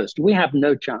are toast. We have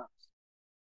no chance.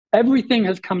 Everything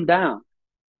has come down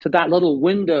to that little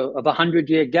window of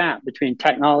 100-year gap between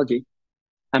technology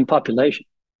and population.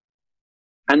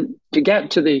 And to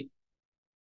get to the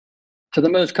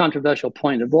most controversial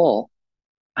point of all,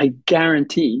 I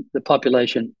guarantee the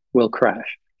population will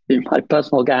crash. My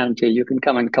personal guarantee. You can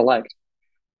come and collect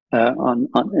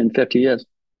in 50 years.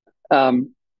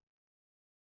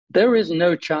 There is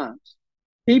no chance,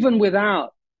 even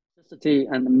without toxicity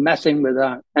and messing with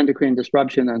our endocrine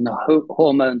disruption and the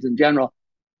hormones in general,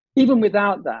 even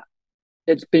without that,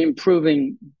 it's been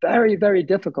proving very, very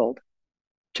difficult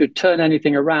to turn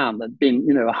anything around. There's been,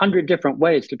 100 different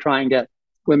ways to try and get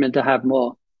women to have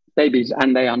more babies,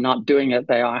 and they are not doing it.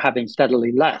 They are having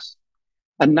steadily less.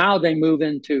 And now they move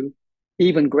into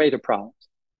even greater problems.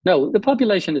 No, the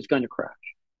population is going to crash.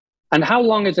 And how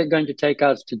long is it going to take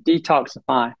us to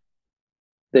detoxify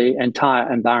the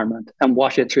entire environment and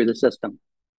wash it through the system?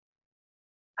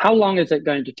 How long is it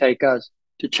going to take us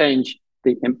to change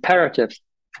the imperatives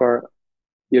for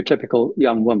your typical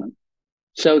young woman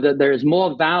so that there is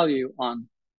more value on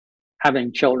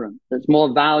having children? There's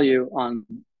more value on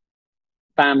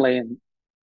family and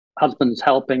husbands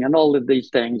helping and all of these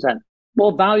things, and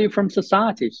more value from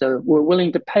society. So we're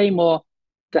willing to pay more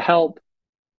to help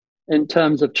in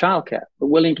terms of childcare. We're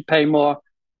willing to pay more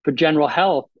for general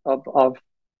health of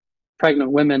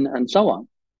pregnant women and so on.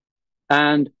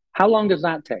 And how long does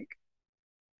that take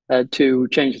to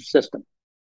change the system?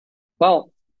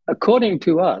 Well, according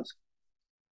to us,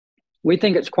 we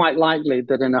think it's quite likely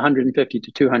that in 150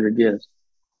 to 200 years,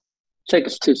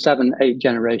 6 to 7, 8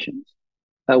 generations,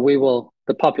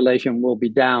 the population will be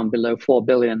down below 4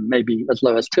 billion, maybe as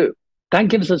low as 2. That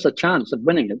gives us a chance of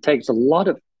winning. It takes a lot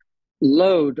of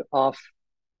load off,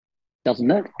 doesn't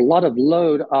it? A lot of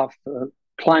load off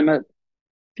climate,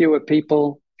 fewer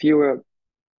people, fewer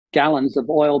gallons of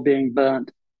oil being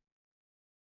burnt,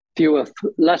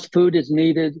 less food is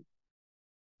needed,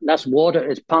 less water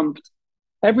is pumped.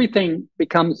 Everything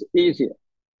becomes easier.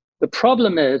 The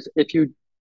problem is if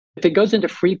it goes into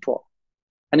free fall,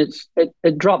 and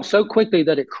it drops so quickly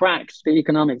that it cracks the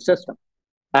economic system,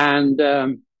 and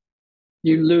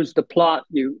you lose the plot,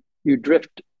 you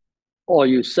drift or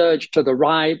you surge to the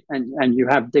right, and you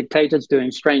have dictators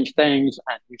doing strange things,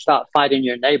 and you start fighting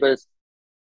your neighbors.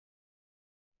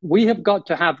 We have got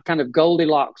to have kind of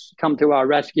Goldilocks come to our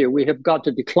rescue. We have got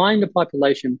to decline the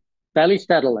population fairly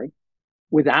steadily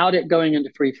without it going into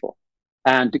free fall.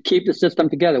 And to keep the system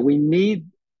together, we need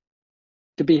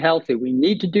to be healthy. We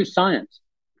need to do science.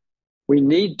 We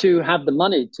need to have the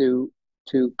money to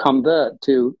convert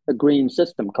to a green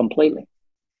system completely.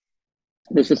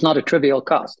 This is not a trivial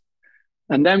cost.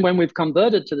 And then when we've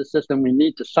converted to the system, we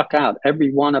need to suck out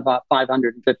every one of our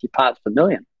 550 parts per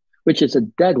million, which is a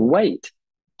dead weight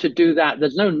to do that.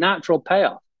 There's no natural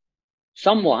payoff.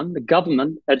 Someone, the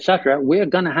government, etc., we're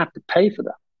going to have to pay for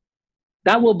that.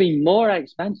 That will be more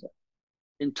expensive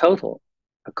in total,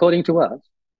 according to us,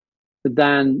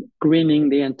 than greening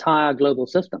the entire global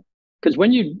system. Because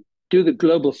when you do the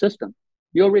global system,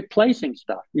 you're replacing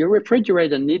stuff. Your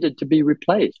refrigerator needed to be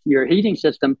replaced. Your heating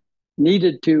system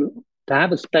needed to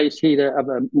have a space heater of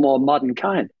a more modern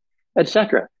kind,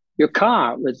 etc. Your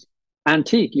car was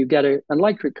antique. You get an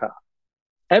electric car.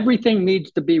 Everything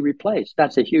needs to be replaced.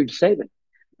 That's a huge saving.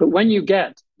 But when you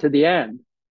get to the end,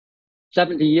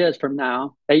 70 years from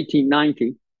now,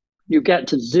 1890, you get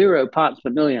to 0 parts per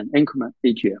million increment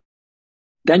each year.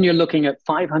 Then you're looking at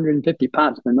 550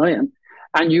 parts per million,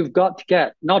 and you've got to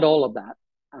get, not all of that,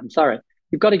 I'm sorry,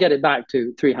 you've got to get it back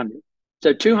to 300.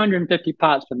 So 250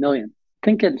 parts per million. I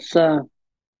think it's about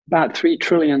 $3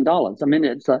 trillion. I mean,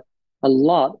 it's a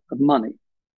lot of money.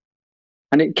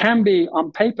 And it can be,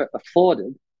 on paper,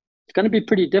 afforded. It's going to be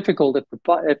pretty difficult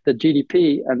if the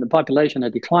GDP and the population are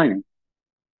declining.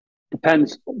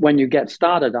 Depends when you get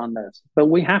started on this. But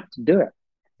we have to do it.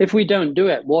 If we don't do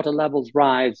it, water levels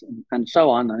rise and so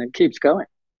on, and it keeps going.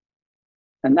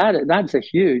 And that's a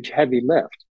huge, heavy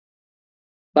lift.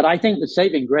 But I think the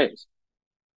saving grace,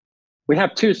 we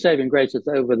have 2 saving graces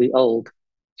over the old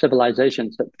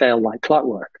civilizations that failed like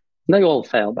clockwork. They all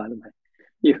failed, by the way.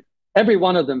 Every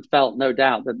one of them felt, no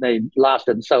doubt, that they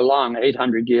lasted so long,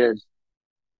 800 years,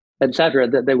 etc.,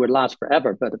 that they would last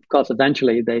forever. But of course,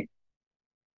 eventually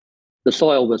the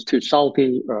soil was too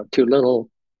salty or too little,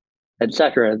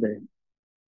 etc. They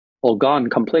all gone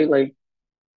completely.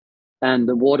 And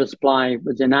the water supply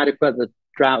was inadequate. The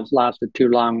droughts lasted too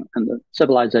long, and the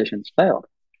civilizations failed.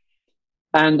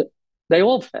 And they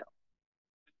all failed.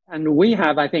 And we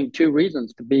have, I think, 2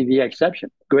 reasons to be the exception,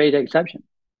 great exception.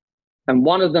 And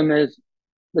one of them is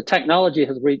the technology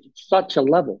has reached such a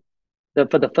level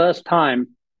that for the first time,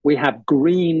 we have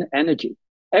green energy.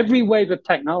 Every wave of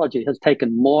technology has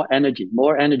taken more energy,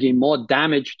 more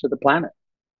damage to the planet.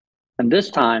 And this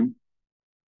time,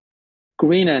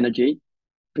 green energy,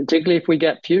 particularly if we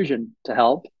get fusion to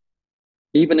help,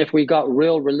 even if we got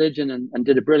real religion and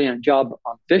did a brilliant job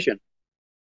on fission,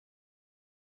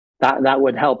 that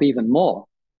would help even more.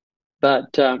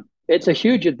 But it's a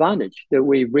huge advantage that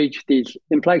we've reached these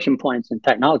inflection points in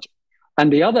technology.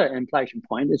 And the other inflection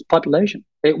point is population.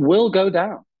 It will go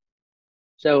down.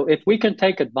 So if we can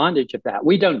take advantage of that,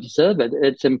 we don't deserve it.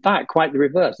 It's in fact quite the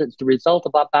reverse. It's the result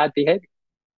of our bad behavior.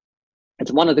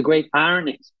 It's one of the great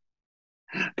ironies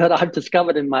that I've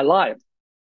discovered in my life,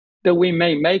 that we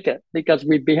may make it because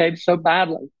we behaved so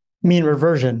badly. Mean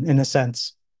reversion, in a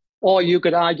sense. Or you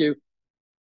could argue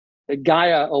the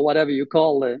Gaia, or whatever you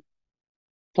call the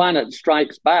planet,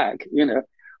 strikes back.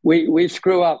 We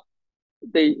screw up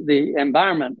the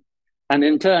environment, and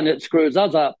in turn it screws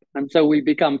us up, and so we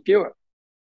become fewer.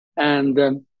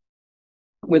 And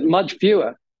with much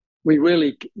fewer, we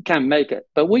really can make it.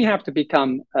 But we have to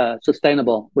become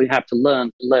sustainable. We have to learn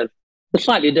to live a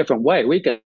slightly different way. We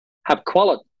can have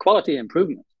quality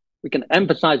improvement. We can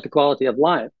emphasize the quality of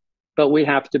life, but we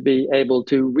have to be able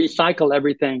to recycle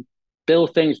everything,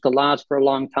 build things to last for a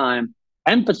long time,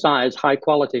 emphasize high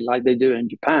quality like they do in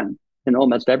Japan in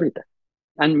almost everything,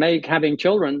 and make having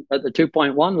children at the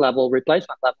 2.1 level,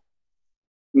 replacement level,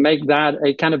 make that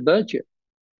a kind of virtue.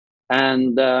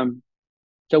 And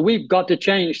so we've got to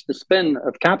change the spin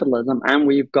of capitalism, and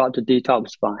we've got to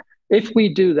detoxify. If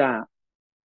we do that,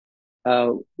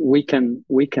 we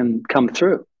can come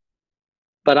through.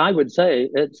 But I would say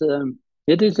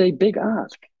it is a big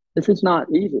ask. This is not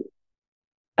easy,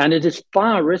 and it is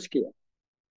far riskier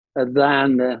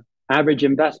than the average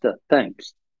investor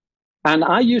thinks. And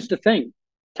I used to think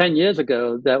 10 years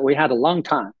ago that we had a long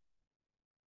time,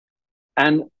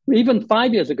 and even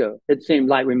 5 years ago, it seemed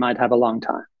like we might have a long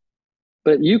time.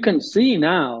 But you can see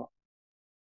now,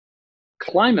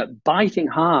 climate biting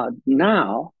hard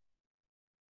now,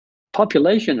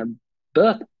 population of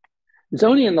birth. It's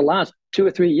only in the last 2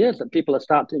 or 3 years that people are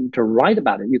starting to write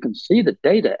about it. You can see the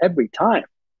data every time.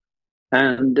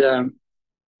 And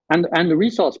the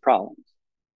resource problems.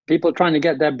 People trying to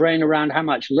get their brain around how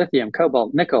much lithium,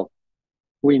 cobalt, nickel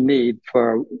we need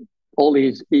for all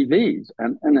these EVs.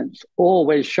 And it's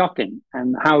always shocking.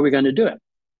 And how are we going to do it?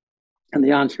 And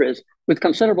the answer is with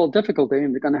considerable difficulty,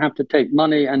 and they're going to have to take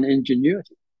money and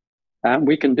ingenuity. And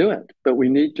we can do it, but we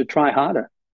need to try harder.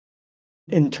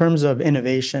 In terms of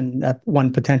innovation, that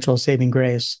one potential saving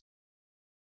grace,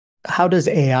 how does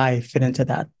AI fit into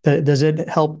that? Does it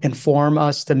help inform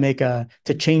us to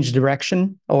to change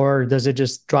direction, or does it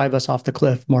just drive us off the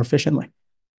cliff more efficiently?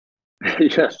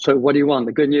 Yes. So, what do you want?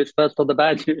 The good news first or the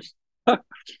bad news?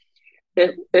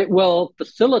 It will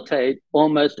facilitate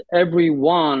almost every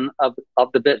one of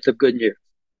the bits of good news.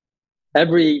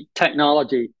 Every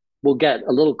technology will get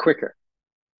a little quicker,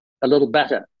 a little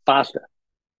better, faster.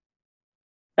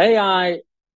 AI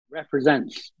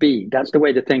represents speed. That's the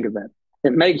way to think of it.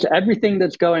 It makes everything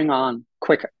that's going on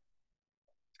quicker.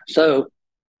 So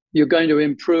you're going to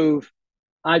improve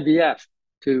IVF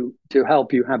to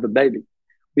help you have a baby.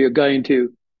 You're going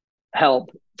to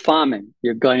help farming.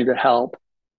 You're going to help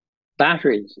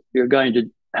batteries. You're going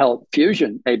to help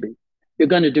fusion, maybe. You're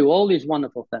going to do all these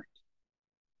wonderful things.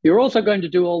 You're also going to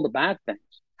do all the bad things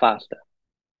faster.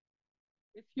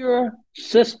 If your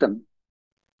system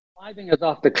driving us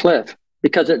off the cliff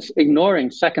because it's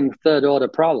ignoring second, third order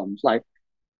problems, like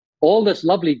all this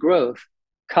lovely growth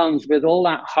comes with all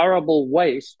that horrible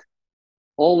waste,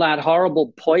 all that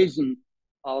horrible poison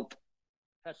of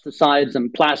pesticides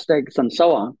and plastics and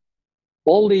so on,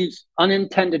 all these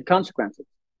unintended consequences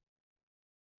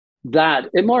that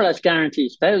it more or less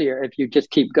guarantees failure if you just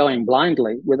keep going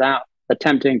blindly without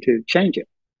attempting to change it.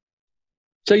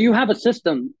 So you have a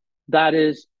system that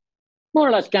is more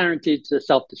or less guaranteed to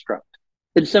self-destruct.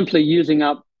 It's simply using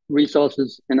up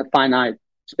resources in a finite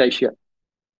spaceship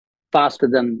faster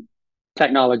than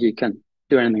technology can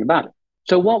do anything about it.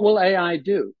 So what will AI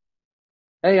do?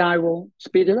 AI will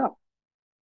speed it up.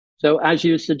 So as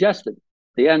you suggested,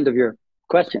 the end of your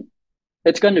question,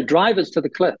 it's going to drive us to the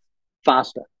cliff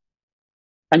faster.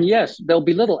 And yes, there'll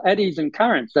be little eddies and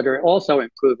currents that are also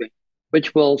improving,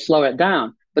 which will slow it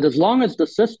down. But as long as the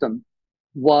system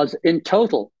was in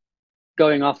total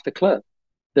going off the cliff,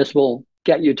 this will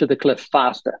get you to the cliff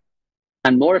faster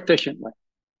and more efficiently.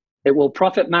 It will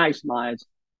profit maximize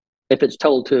if it's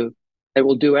told to. It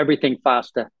will do everything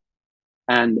faster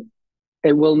and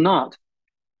it will not.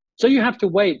 So you have to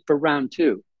wait for round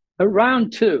two. At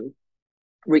round two,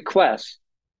 requests,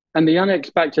 and the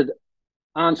unexpected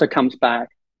answer comes back.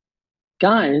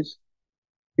 Guys,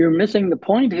 you're missing the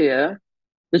point here.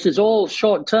 This is all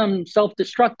short-term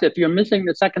self-destructive. You're missing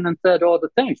the second and third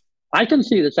order things. I can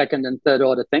see the second and third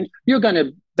order things. You're going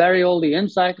to bury all the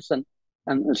insects and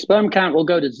the sperm count will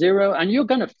go to zero and you're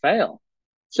going to fail.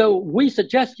 So we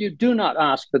suggest you do not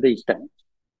ask for these things.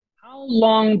 How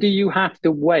long do you have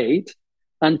to wait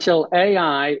until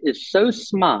AI is so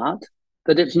smart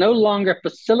that it's no longer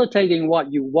facilitating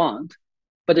what you want,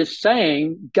 but is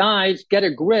saying, guys, get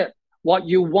a grip. What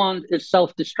you want is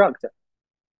self-destructive.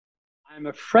 I'm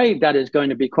afraid that is going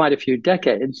to be quite a few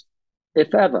decades,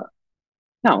 if ever.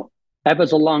 Now,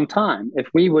 ever's a long time. If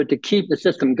we were to keep the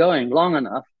system going long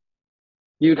enough,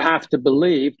 you'd have to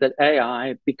believe that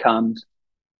AI becomes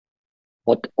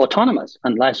autonomous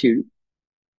unless you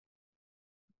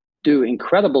do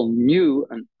incredible new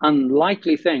and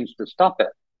unlikely things to stop it.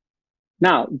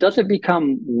 Now, does it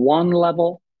become one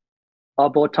level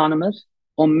of autonomous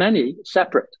or many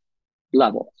separate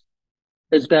levels?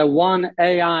 Is there one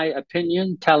AI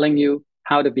opinion telling you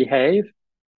how to behave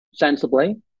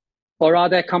sensibly? Or are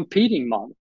there competing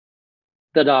models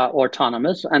that are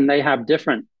autonomous and they have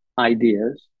different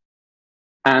ideas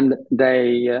and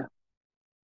they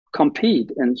compete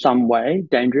in some way,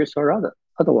 dangerous or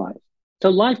otherwise? So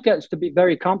life gets to be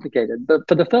very complicated. But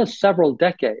for the first several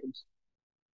decades,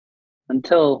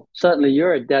 until certainly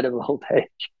you're dead of old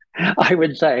age, I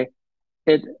would say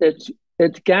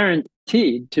it's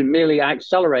guaranteed to merely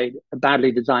accelerate a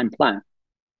badly designed plan,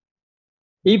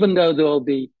 even though there will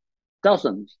be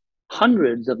dozens,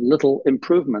 hundreds of little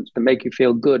improvements to make you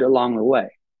feel good along the way.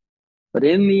 But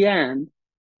in the end,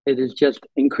 it is just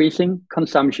increasing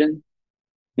consumption,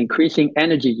 increasing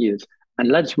energy use. And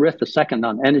let's riff a second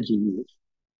on energy use.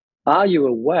 Are you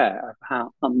aware of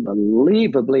how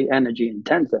unbelievably energy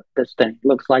intensive this thing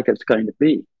looks like it's going to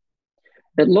be?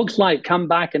 It looks like come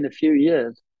back in a few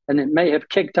years and it may have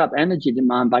kicked up energy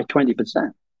demand by 20%.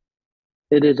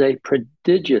 It is a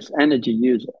prodigious energy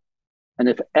user. And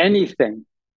if anything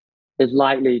is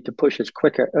likely to push us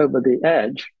quicker over the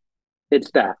edge,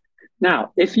 it's that.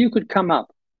 Now, if you could come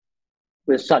up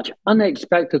with such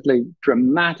unexpectedly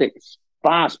dramatic,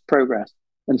 fast progress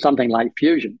in something like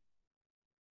fusion,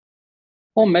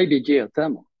 or maybe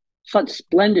geothermal, such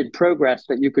splendid progress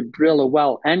that you could drill a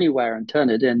well anywhere and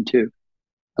turn it into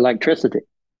electricity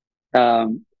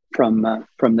from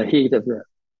the heat of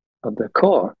the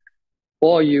core,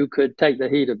 or you could take the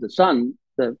heat of the sun,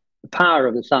 the power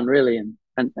of the sun really, and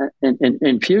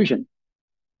in fusion,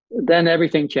 then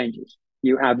everything changes.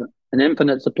 You have an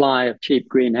infinite supply of cheap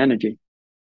green energy,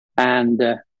 and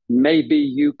maybe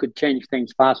you could change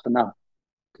things fast enough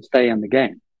to stay in the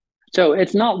game. So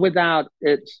it's not without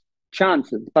its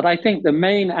chances, but I think the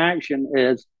main action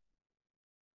is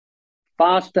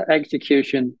faster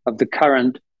execution of the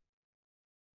current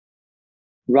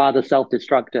rather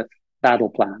self-destructive battle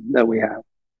plan that we have.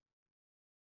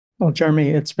 Well, Jeremy,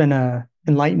 it's been an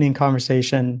enlightening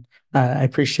conversation. I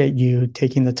appreciate you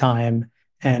taking the time,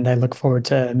 and I look forward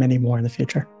to many more in the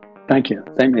future. Thank you.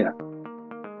 Same here.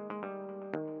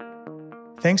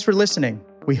 Thanks for listening.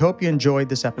 We hope you enjoyed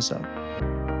this episode.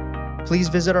 Please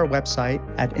visit our website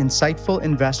at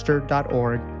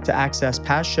insightfulinvestor.org to access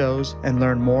past shows and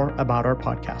learn more about our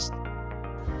podcast.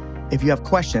 If you have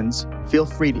questions, feel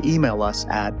free to email us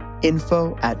at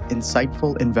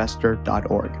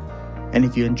info@insightfulinvestor.org. And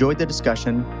if you enjoyed the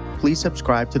discussion, please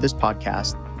subscribe to this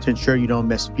podcast to ensure you don't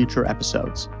miss future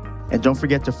episodes. And don't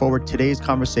forget to forward today's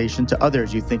conversation to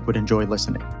others you think would enjoy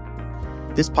listening.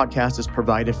 This podcast is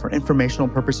provided for informational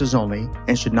purposes only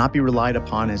and should not be relied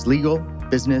upon as legal,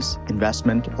 business,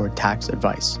 investment, or tax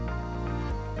advice.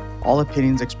 All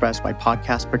opinions expressed by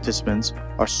podcast participants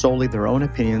are solely their own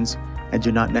opinions and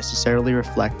do not necessarily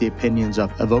reflect the opinions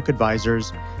of Evoke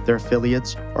Advisors, their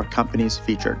affiliates, or companies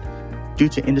featured. Due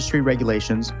to industry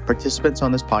regulations, participants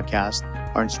on this podcast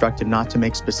are instructed not to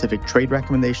make specific trade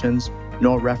recommendations,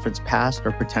 nor reference past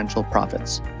or potential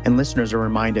profits. And listeners are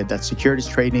reminded that securities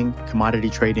trading, commodity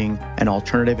trading, and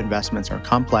alternative investments are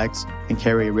complex and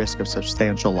carry a risk of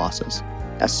substantial losses.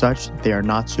 As such, they are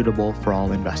not suitable for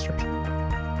all investors.